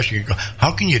would trash it. You'd go,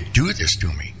 how can you do this to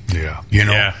me? Yeah.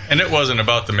 Yeah. And it wasn't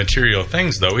about the material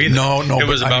things, though, either. No. It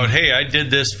was about, hey, I did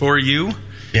this for you.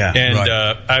 Yeah. And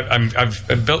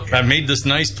right. I made this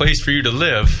nice place for you to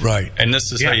live. Right. And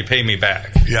this is how you pay me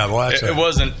back. Yeah, well, that's it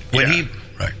wasn't.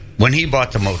 When he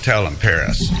bought the motel in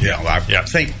Paris, I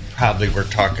think probably we're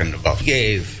talking about, he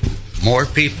gave more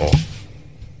people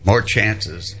more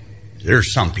chances.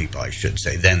 There's some people, I should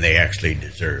say, than they actually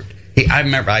deserved. I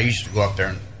remember I used to go up there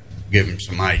and give him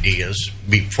some ideas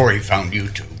before he found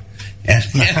YouTube. And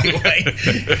anyway,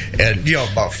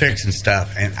 and about fixing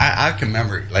stuff. And I can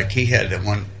remember, like, he had the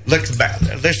one. Let's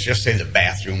just say the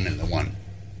bathroom in the one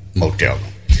motel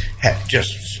room had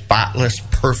just spotless,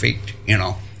 perfect,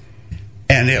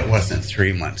 And it wasn't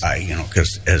 3 months,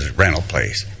 because as a rental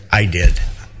place, I did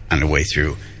on the way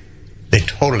through. They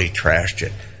totally trashed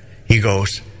it. He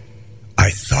goes,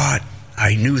 I thought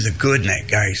I knew the good in that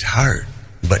guy's heart,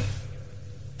 but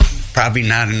probably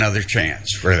not another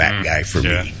chance for that guy for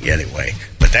me anyway.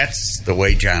 But that's the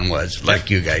way John was, like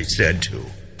you guys said too.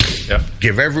 Yep.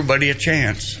 Give everybody a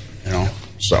chance,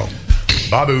 So,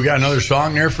 Bobby, we got another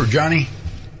song there for Johnny.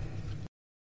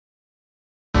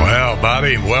 Well,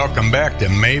 Bobby, welcome back to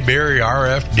Mayberry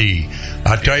RFD.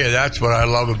 I tell you, that's what I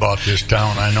love about this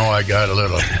town. I know I got a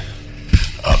little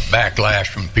backlash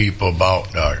from people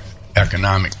about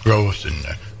economic growth and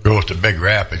growth of Big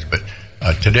Rapids. But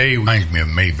today reminds me of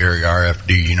Mayberry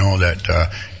RFD. You know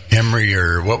that Emery,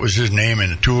 or what was his name in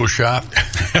the tool shop? What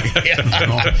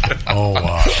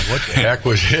the heck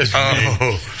was his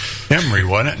name? Emery,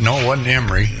 wasn't it? No, it wasn't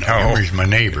Emery. No. Emery's my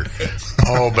neighbor.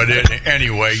 But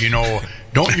anyway,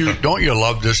 don't you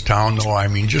love this town, though? I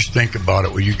mean, just think about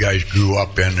it. Where you guys grew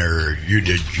up in, or you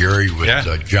did, Jerry,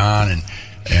 with John, and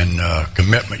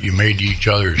commitment you made to each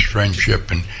other's friendship.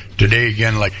 And today,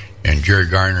 again, and Jerry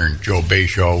Garner and Joe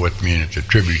Bashaw with me, and it's a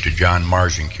tribute to John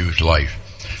Marcinkewciz's life.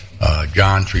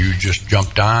 John, for you, just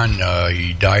jumped on.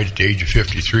 He died at the age of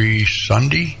 53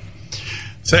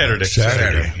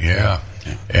 Saturday, yeah.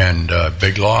 And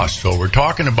big loss. So we're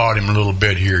talking about him a little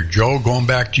bit here. Joe, going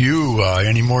back to you,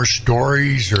 any more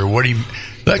stories, or what do you...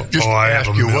 I have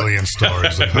a million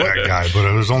stories of that guy, but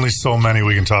there's only so many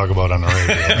we can talk about on the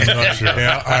radio. Sure.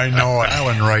 Yeah, I know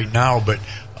Alan right now, but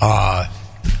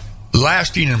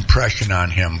lasting impression on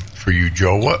him for you,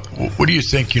 Joe. What do you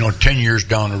think? 10 years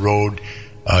down the road,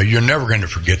 you're never going to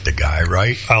forget the guy,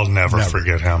 right? I'll never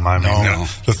forget him. I mean,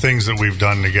 the things that we've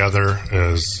done together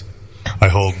is I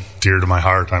hold dear to my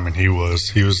heart. I mean, he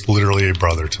was literally a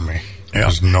brother to me. Yeah.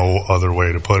 There's no other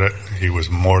way to put it. He was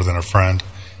more than a friend.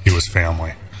 He was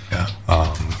family. Yeah.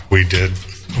 We did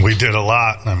a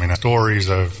lot. I mean, stories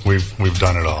we've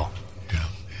done it all.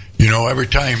 Yeah. Every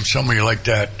time somebody like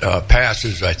that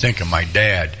passes, I think of my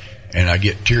dad, and I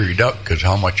get teared up because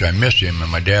how much I miss him.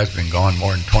 And my dad's been gone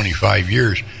more than 25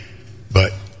 years.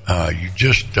 But you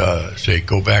just say,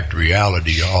 go back to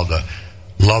reality, all the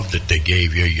love that they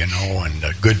gave you, and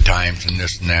the good times and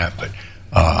this and that. But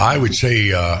I would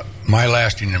say my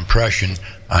lasting impression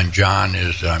on John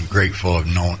is I'm grateful to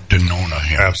known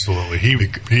him. Absolutely.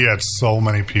 He had so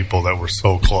many people that were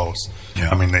so close. Yeah.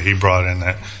 I mean, that he brought in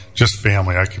that just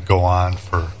family. I could go on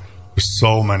for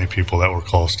so many people that were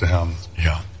close to him.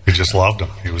 Yeah. He just loved him.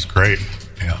 He was great.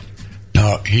 Yeah.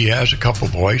 Now, he has a couple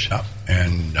boys,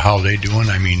 and how are they doing?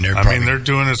 I mean, they're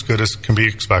doing as good as can be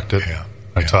expected. Yeah.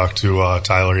 I talked to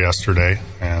Tyler yesterday,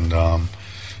 and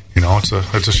it's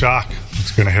a shock.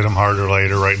 It's going to hit them harder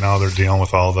later. Right now, they're dealing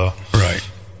with all the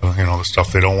the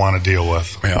stuff they don't want to deal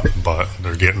with. Yeah. But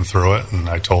they're getting through it, and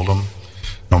I told them,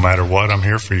 no matter what, I'm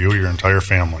here for you, your entire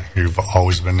family. You've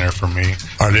always been there for me.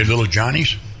 Are they little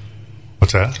Johnnies?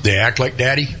 What's that? They act like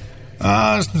daddy?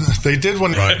 They did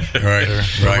when they're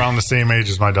around the same age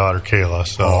as my daughter Kayla.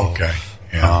 So okay.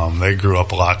 Yeah. They grew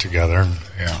up a lot together.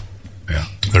 Yeah.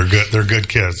 They're good. They're good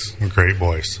kids and great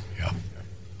boys.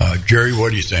 Yeah. Jerry,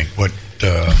 what do you think? What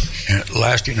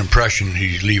lasting impression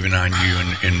he's leaving on you,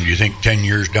 and you think 10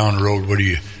 years down the road, what are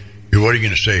you going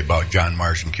to say about John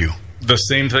Marcinkewcz? The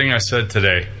same thing I said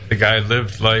today. The guy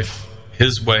lived life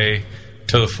his way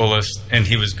to the fullest, and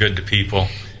he was good to people.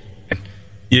 And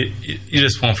you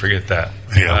just won't forget that.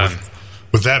 Yeah.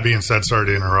 With that being said, sorry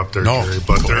to interrupt there, Jerry,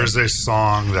 but there is a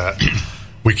song that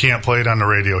we can't play it on the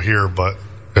radio here, but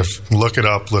look it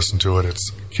up, listen to it.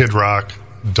 It's Kid Rock,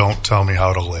 Don't Tell Me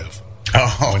How to Live.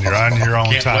 Oh, when you're on your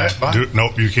own time.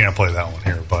 Nope, you can't play that one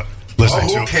here, but listen to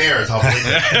it. Who cares? I'll play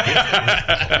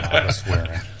that.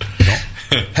 Swearing.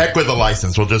 Heck with the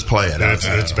license. We'll just play it.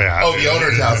 It's bad. Oh, the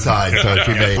owner's outside. So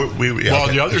she may.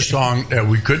 The other song that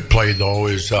we could play, though,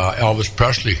 is Elvis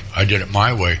Presley. I Did It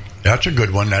My Way. That's a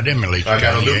good one. That emulates. I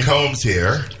got Luke Combs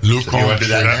here. Luke Combs.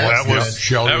 That was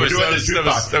Shelley.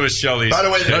 That was Shelley's. By the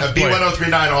way,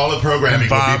 B1039, all the programming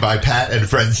will be by Pat and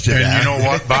friends today. And you know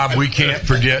what, Bob? We can't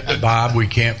forget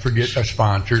our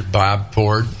sponsors, Bob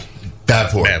Ford.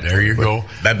 Bab Ford. There you go.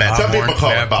 Some people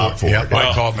call it Bob Ford. Yep,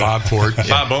 I call it Bob Ford.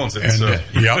 Bob owns it.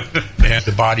 And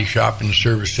the body shop and the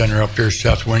service center up there,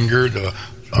 Seth Winger, the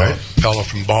fellow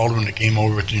from Baldwin that came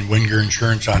over with the Winger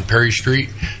Insurance on Perry Street.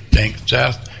 Thanks,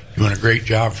 Seth. Doing a great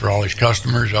job for all his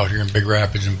customers out here in Big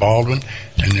Rapids and Baldwin.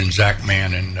 And then Zach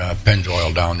Mann and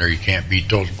Pennzoil down there. You can't beat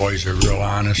those boys. They're real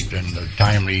honest and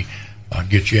timely.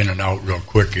 Get you in and out real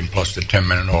quick, and plus the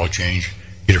 10-minute oil change.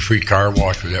 Get a free car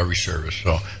wash with every service.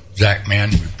 So, Zach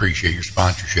Mann, we appreciate your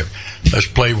sponsorship. Let's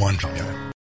play one from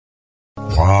you.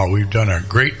 Wow, we've done a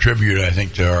great tribute, I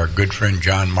think, to our good friend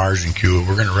John Marcinkewcz.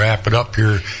 We're going to wrap it up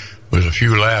here with a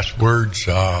few last words.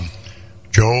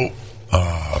 Joe,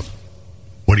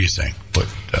 what do you think?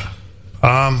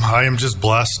 I am just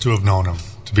blessed to have known him,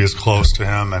 to be as close to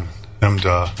him, and him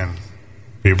to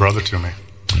be a brother to me.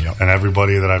 Yep. And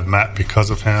everybody that I've met because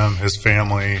of him, his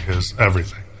family, his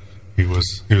everything. He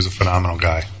was a phenomenal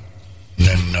guy. And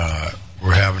then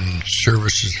we're having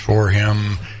services for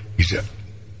him. He's at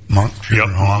Monk Funeral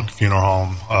Home. Monk Funeral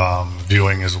Home.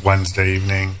 Viewing is Wednesday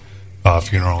evening.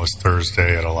 Funeral is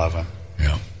Thursday at 11.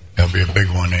 Yeah, that'll be a big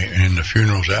one. And the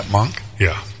funeral's at Monk?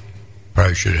 Yeah.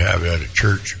 Probably should have it at a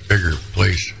church, bigger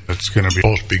place. It's going to be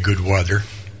supposed to be good weather.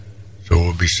 So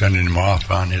we'll be sending him off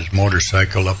on his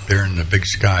motorcycle up there in the big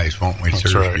skies, won't we? That's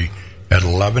Thursday right. At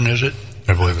 11, is it?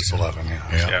 I believe it's 11,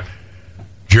 yeah.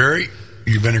 Jerry,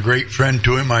 you've been a great friend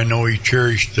to him. I know he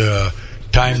cherished the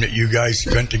time that you guys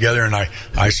spent together, and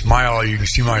I smile. You can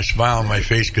see my smile on my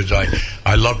face because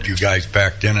I loved you guys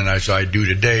back then, and as I do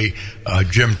today.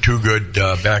 Jim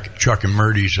Toogood back at Chuck and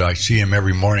Murdy's, I see him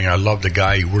every morning. I love the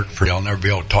guy he worked for. I'll never be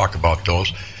able to talk about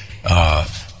those.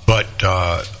 But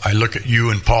I look at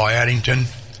you and Paul Addington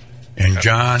and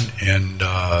John and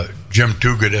Jim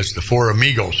Toogood as the four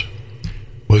amigos.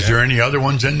 Was there any other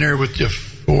ones in there with the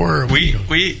four?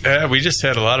 We just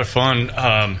had a lot of fun.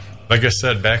 Like I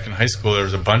said, back in high school, there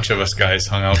was a bunch of us guys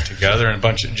hung out together, and a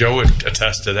bunch of Joe would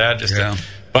attest to that. Just a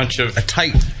bunch of a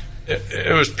tight.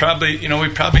 It was probably we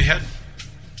probably had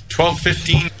 12,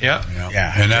 15. Yeah.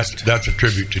 And that's a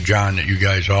tribute to John that you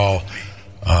guys all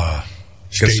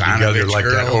stayed together like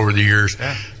that over the years.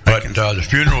 Yeah. But the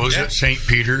funeral was at St.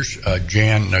 Peter's.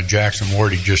 Jan Jackson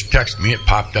Ward, he just texted me. It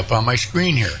popped up on my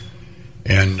screen here.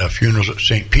 And the funeral's at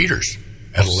St. Peter's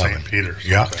at 11. St. Peter's.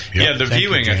 Yeah. Yeah, the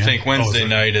viewing, I think, Wednesday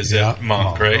night is at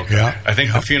Monk, right? Okay. Yeah. I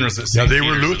think the funeral's at St. Peter's.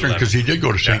 Yeah, they were Lutheran because he did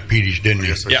go to St. Peter's, didn't he?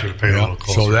 Yes, I should have paid a little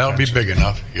closer so that'll be attention. big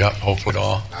enough. Yeah, hopefully.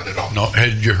 Not at all. No,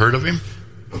 had you heard of him?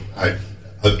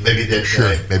 Maybe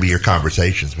maybe your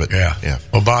conversations, but yeah.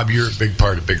 Well, Bob, you're a big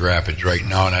part of Big Rapids right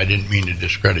now, and I didn't mean to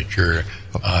discredit your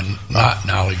not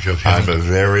knowledge of him. I'm a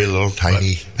very little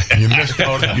tiny. You missed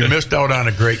out on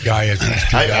a great guy. As these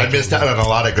two I missed out on a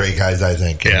lot of great guys, I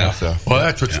think. Yeah. So. Well,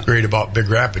 that's what's great about Big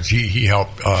Rapids. He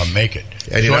helped make it.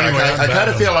 And so anyway, I kind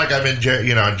of feel like I'm in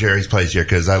Jerry's place here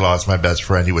because I lost my best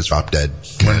friend. He was dropped dead.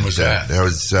 When was that? That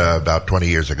was about 20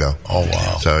 years ago. Oh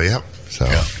wow. So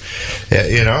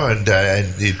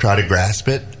and you try to grasp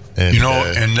it. And,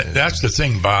 and that's the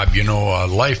thing, Bob.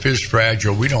 Life is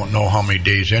fragile. We don't know how many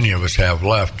days any of us have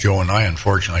left. Joe and I,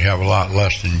 unfortunately, have a lot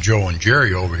less than Joe and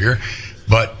Jerry over here.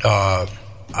 But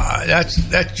that's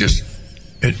just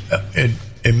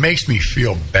it makes me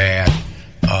feel bad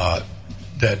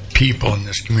that people in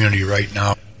this community right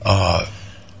now,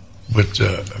 with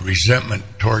resentment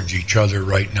towards each other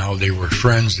right now, they were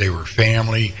friends, they were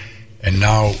family, and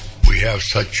now we have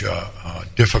such a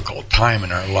difficult time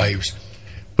in our lives.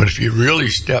 But if you really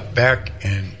step back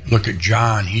and look at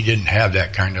John, he didn't have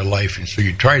that kind of life, and so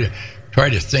you try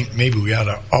to think maybe we ought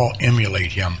to all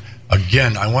emulate him.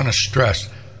 Again, I want to stress,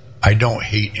 I don't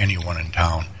hate anyone in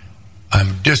town.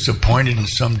 I'm disappointed in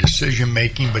some decision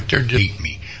making, but they're just hate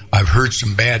me. I've heard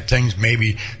some bad things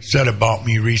maybe said about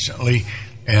me recently,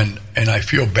 and I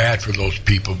feel bad for those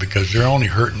people because they're only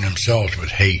hurting themselves with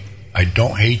hate. I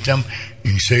don't hate them.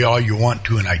 You can say all you want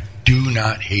to, and I do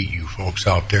not hate you folks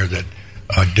out there that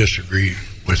disagree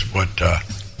with what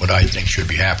I think should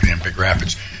be happening in Big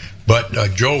Rapids. But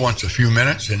Joe wants a few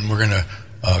minutes, and we're going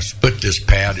to split this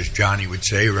pad, as Johnny would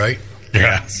say, right?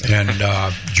 Yeah. And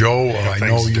Joe, I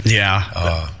know you.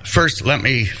 Yeah. First, let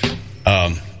me.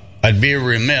 I'd be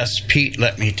remiss. Pete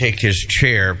let me take his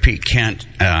chair. Pete Kent,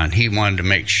 and he wanted to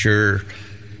make sure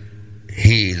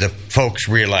the folks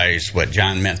realized what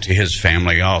John meant to his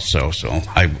family also. So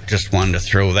I just wanted to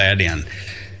throw that in.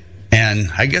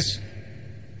 And I guess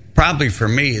probably for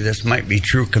me, this might be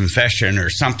true confession or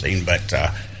something, but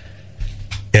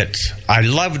I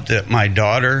loved that my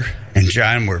daughter and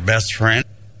John were best friends.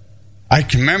 I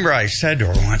can remember I said to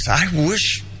her once,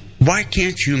 why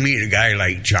can't you meet a guy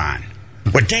like John?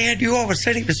 Well, Dad, you always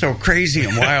said he was so crazy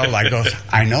and wild. I goes,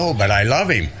 I know, but I love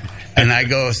him. And I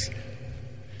goes,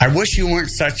 I wish you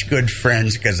weren't such good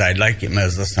friends because I'd like him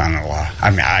as a son-in-law. I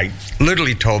mean, I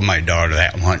literally told my daughter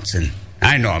that once, and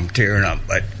I know I'm tearing up,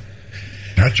 but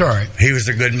that's all right. He was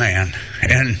a good man.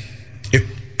 And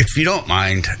if you don't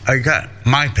mind, I got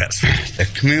my best friend, the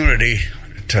community,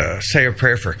 to say a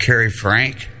prayer for Kerry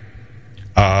Frank.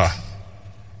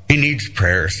 He needs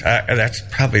prayers. That's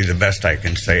probably the best I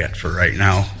can say it for right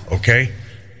now, okay?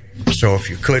 So if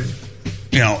you could,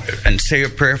 and say a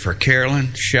prayer for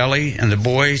Carolyn, Shelley, and the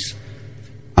boys.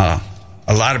 A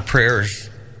lot of prayers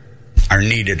are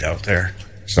needed out there.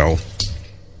 So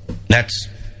that's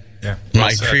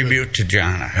my tribute to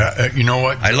John. You know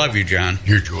what? I love you, John.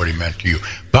 Here's what he meant to you.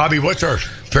 Bobby, what's our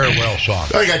farewell song?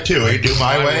 I got two. We can do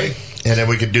My Way. And then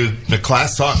we could do the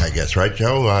class song, I guess, right,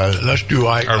 Joe? Let's do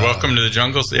our Welcome to the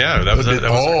Jungle. Yeah, that was our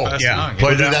class song.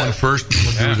 Play that one first.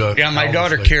 We'll do my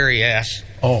daughter Carrie asked.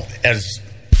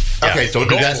 Okay, so we'll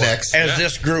do that next. As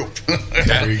this group.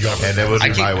 There you go. And then we'll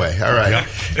do My Way. All right.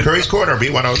 Curries Corner,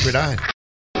 B1039.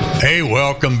 Hey,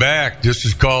 welcome back. This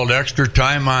is called Extra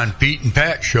Time on Pete and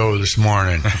Pat Show this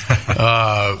morning.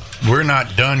 We're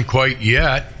not done quite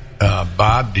yet.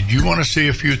 Bob, did you want to say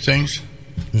a few things?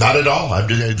 Not at all. I'm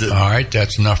just, all right,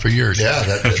 that's enough of yours. Yeah,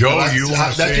 Joe,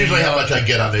 that's usually how much I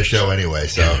get on this show anyway.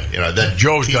 So that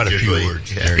Joe's got a few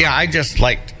words. Yeah, I just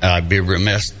like be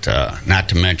remiss not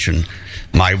to mention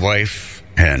my wife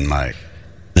and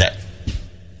that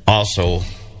also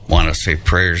want to say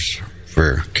prayers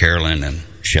for Carolyn and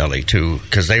Shelley too,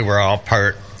 because they were all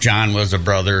part. John was a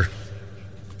brother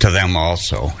to them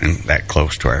also, and that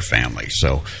close to our family.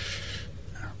 So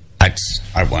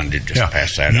I wanted to just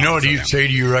pass that on. You know what he'd say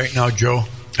to you right now, Joe?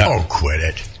 Oh, quit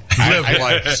it. Live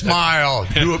life. Smile.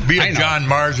 Be a John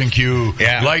Marcinkewciz.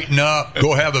 Yeah. Lighten up.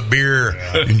 Go have a beer.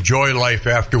 Yeah. Enjoy life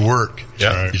after work.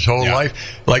 Yeah. His whole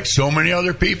life. Like so many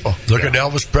other people. Look at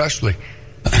Elvis Presley.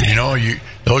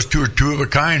 Those two are two of a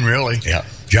kind, really. Yeah.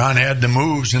 John had the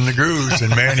moves and the grooves,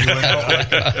 and man, he went out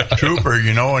like a trooper,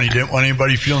 and he didn't want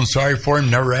anybody feeling sorry for him,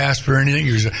 never asked for anything.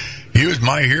 He was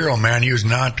my hero, man. He was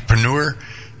an entrepreneur.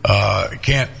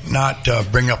 Can't not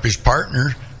bring up his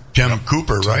partner, Tim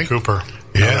Cooper, right? Tim Cooper.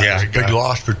 Yeah. It's a big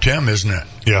loss for Tim, isn't it?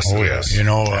 Yes, it is.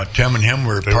 Tim and him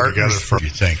were partners for, you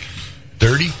think,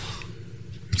 30?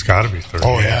 It's got to be 30.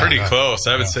 Oh, yeah. Pretty close.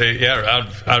 I would say, out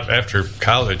after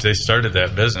college, they started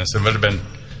that business. It would have been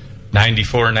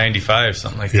 94, 95,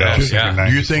 something like that. Yeah.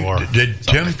 Do you think, did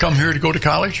Tim come here to go to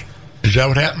college? Is that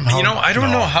what happened? I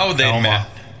don't know how they met.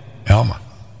 Alma.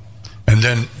 And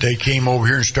then they came over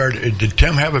here and started. Did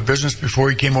Tim have a business before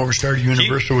he came over and started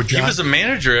Universal with John? He was a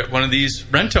manager at one of these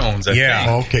rent-owns, I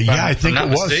think. Okay. Yeah, I think it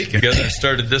was. Mistaken. Together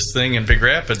started this thing in Big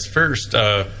Rapids first,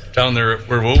 down there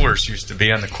where Woolworths used to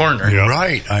be on the corner. Yeah.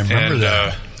 Right. I remember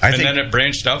that. Then it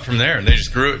branched out from there, and they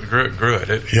just grew it.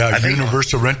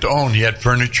 Universal rent-to-own. He had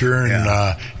furniture,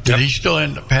 and did he still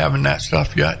end up having that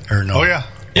stuff yet, or no? Oh, yeah.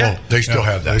 Yeah. Oh, they still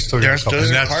have that. They still and that's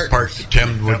the part that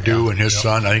Tim would do, and his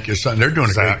son. I think his son. They're doing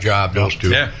a great job. Those two.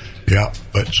 Yeah. Yeah.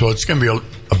 But so it's going to be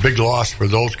a big loss for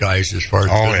those guys as far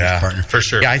as business partner. For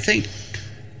sure. Yeah, I think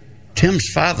Tim's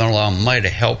father-in-law might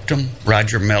have helped him,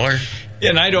 Roger Miller.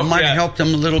 Yeah, and I don't might have helped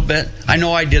him a little bit. I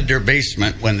know I did their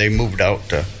basement when they moved out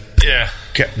to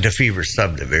DeFever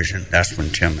subdivision. That's when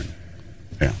Tim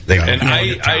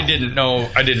I didn't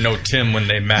know Tim when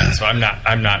they met, so I'm not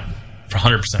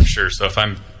 100% sure. So if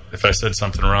I said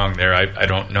something wrong there, I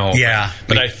don't know. Yeah.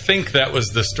 But I think that was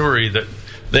the story, that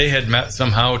they had met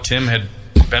somehow. Tim had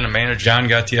been a manager. John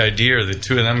got the idea, or the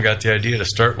two of them got the idea to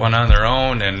start one on their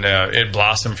own, and it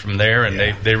blossomed from there, and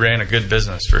they ran a good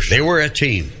business for sure. They were a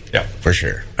team. Yeah, for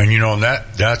sure. And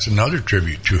that's another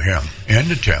tribute to him and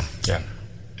to Tim. Yeah.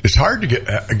 It's hard to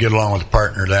get along with a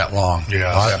partner that long.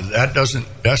 Yeah.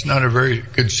 That's not a very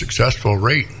good successful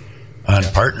rate on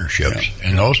partnerships. Yeah.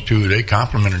 And those two, they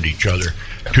complemented each other.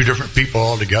 Two different people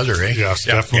altogether, eh? Yes,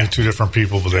 definitely two different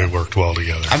people, but they worked well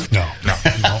together. No.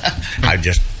 I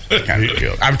just kind of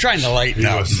joke. I'm trying to lighten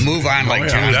up. Move on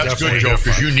That's good, Joe,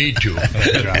 because you need to.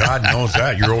 God knows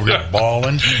that. You're over here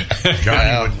bawling.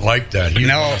 Johnny wouldn't like that. He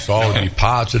wants us all to be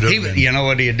positive. You know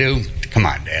what do you do? Come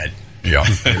on, Dad. Yeah,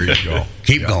 there you go.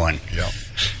 Keep going. Yeah.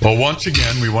 Well, once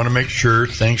again, we want to make sure,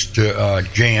 thanks to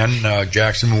Jan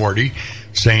Jackson-Wardy,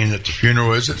 saying that the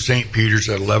funeral is at St. Peter's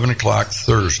at 11 o'clock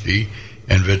Thursday,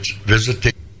 and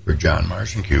visitation for John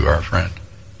Marcinkewciz, our friend.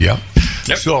 Yep.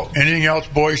 So, anything else,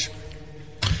 boys?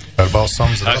 That about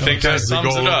sums it up. I think that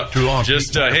sums it up. Too long.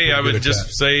 Just, hey, I would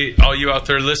just say, all you out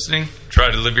there listening, try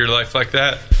to live your life like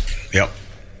that. Yep.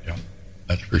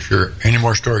 That's for sure. Any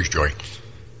more stories, Joey?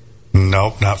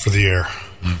 Nope, not for the air.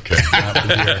 Okay. Not for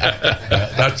the air.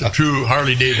 That's a true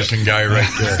Harley Davidson guy right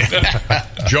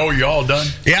there. Joe, you all done?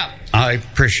 Yeah, I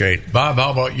appreciate it. Bob,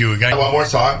 how about you? One more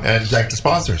song and thank the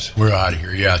sponsors. We're out of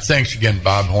here. Yeah, thanks again,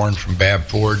 Bob Horn from Bab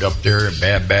Ford up there.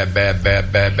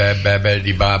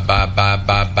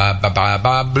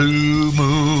 Blue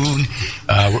Moon.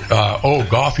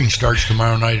 Golfing starts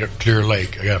tomorrow night at Clear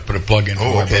Lake. I got to put a plug in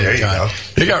for there you go.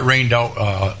 They got rained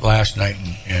out last night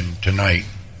and tonight.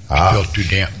 Still too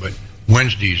damp, but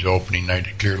Wednesday's opening night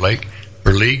at Clear Lake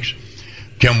for leagues.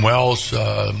 Kim Wells,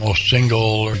 most single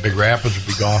or Big Rapids will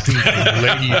be golfing. The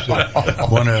ladies want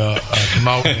to come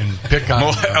out and pick on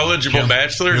eligible Kim.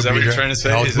 bachelor. Is that what you're trying to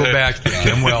say? Eligible bachelor,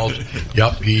 Kim Wells.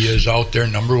 Yep, he is out there,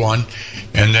 number one.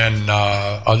 And then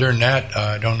other than that,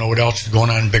 I don't know what else is going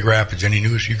on in Big Rapids. Any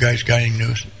news? You guys got any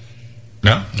news?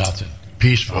 No, nothing.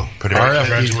 Peaceful.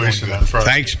 Congratulations.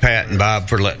 Thanks, Pat and Bob,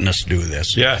 for letting us do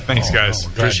this. Yeah, thanks, guys.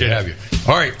 Appreciate to have you.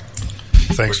 All right.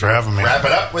 Thanks for having me. Wrap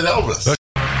it up with Elvis.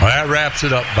 Well, that wraps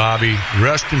it up, Bobby.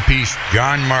 Rest in peace,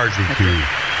 John Marcinkewciz.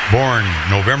 Born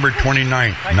November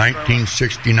 29th,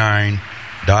 1969.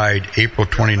 Died April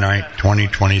 29th,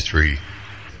 2023.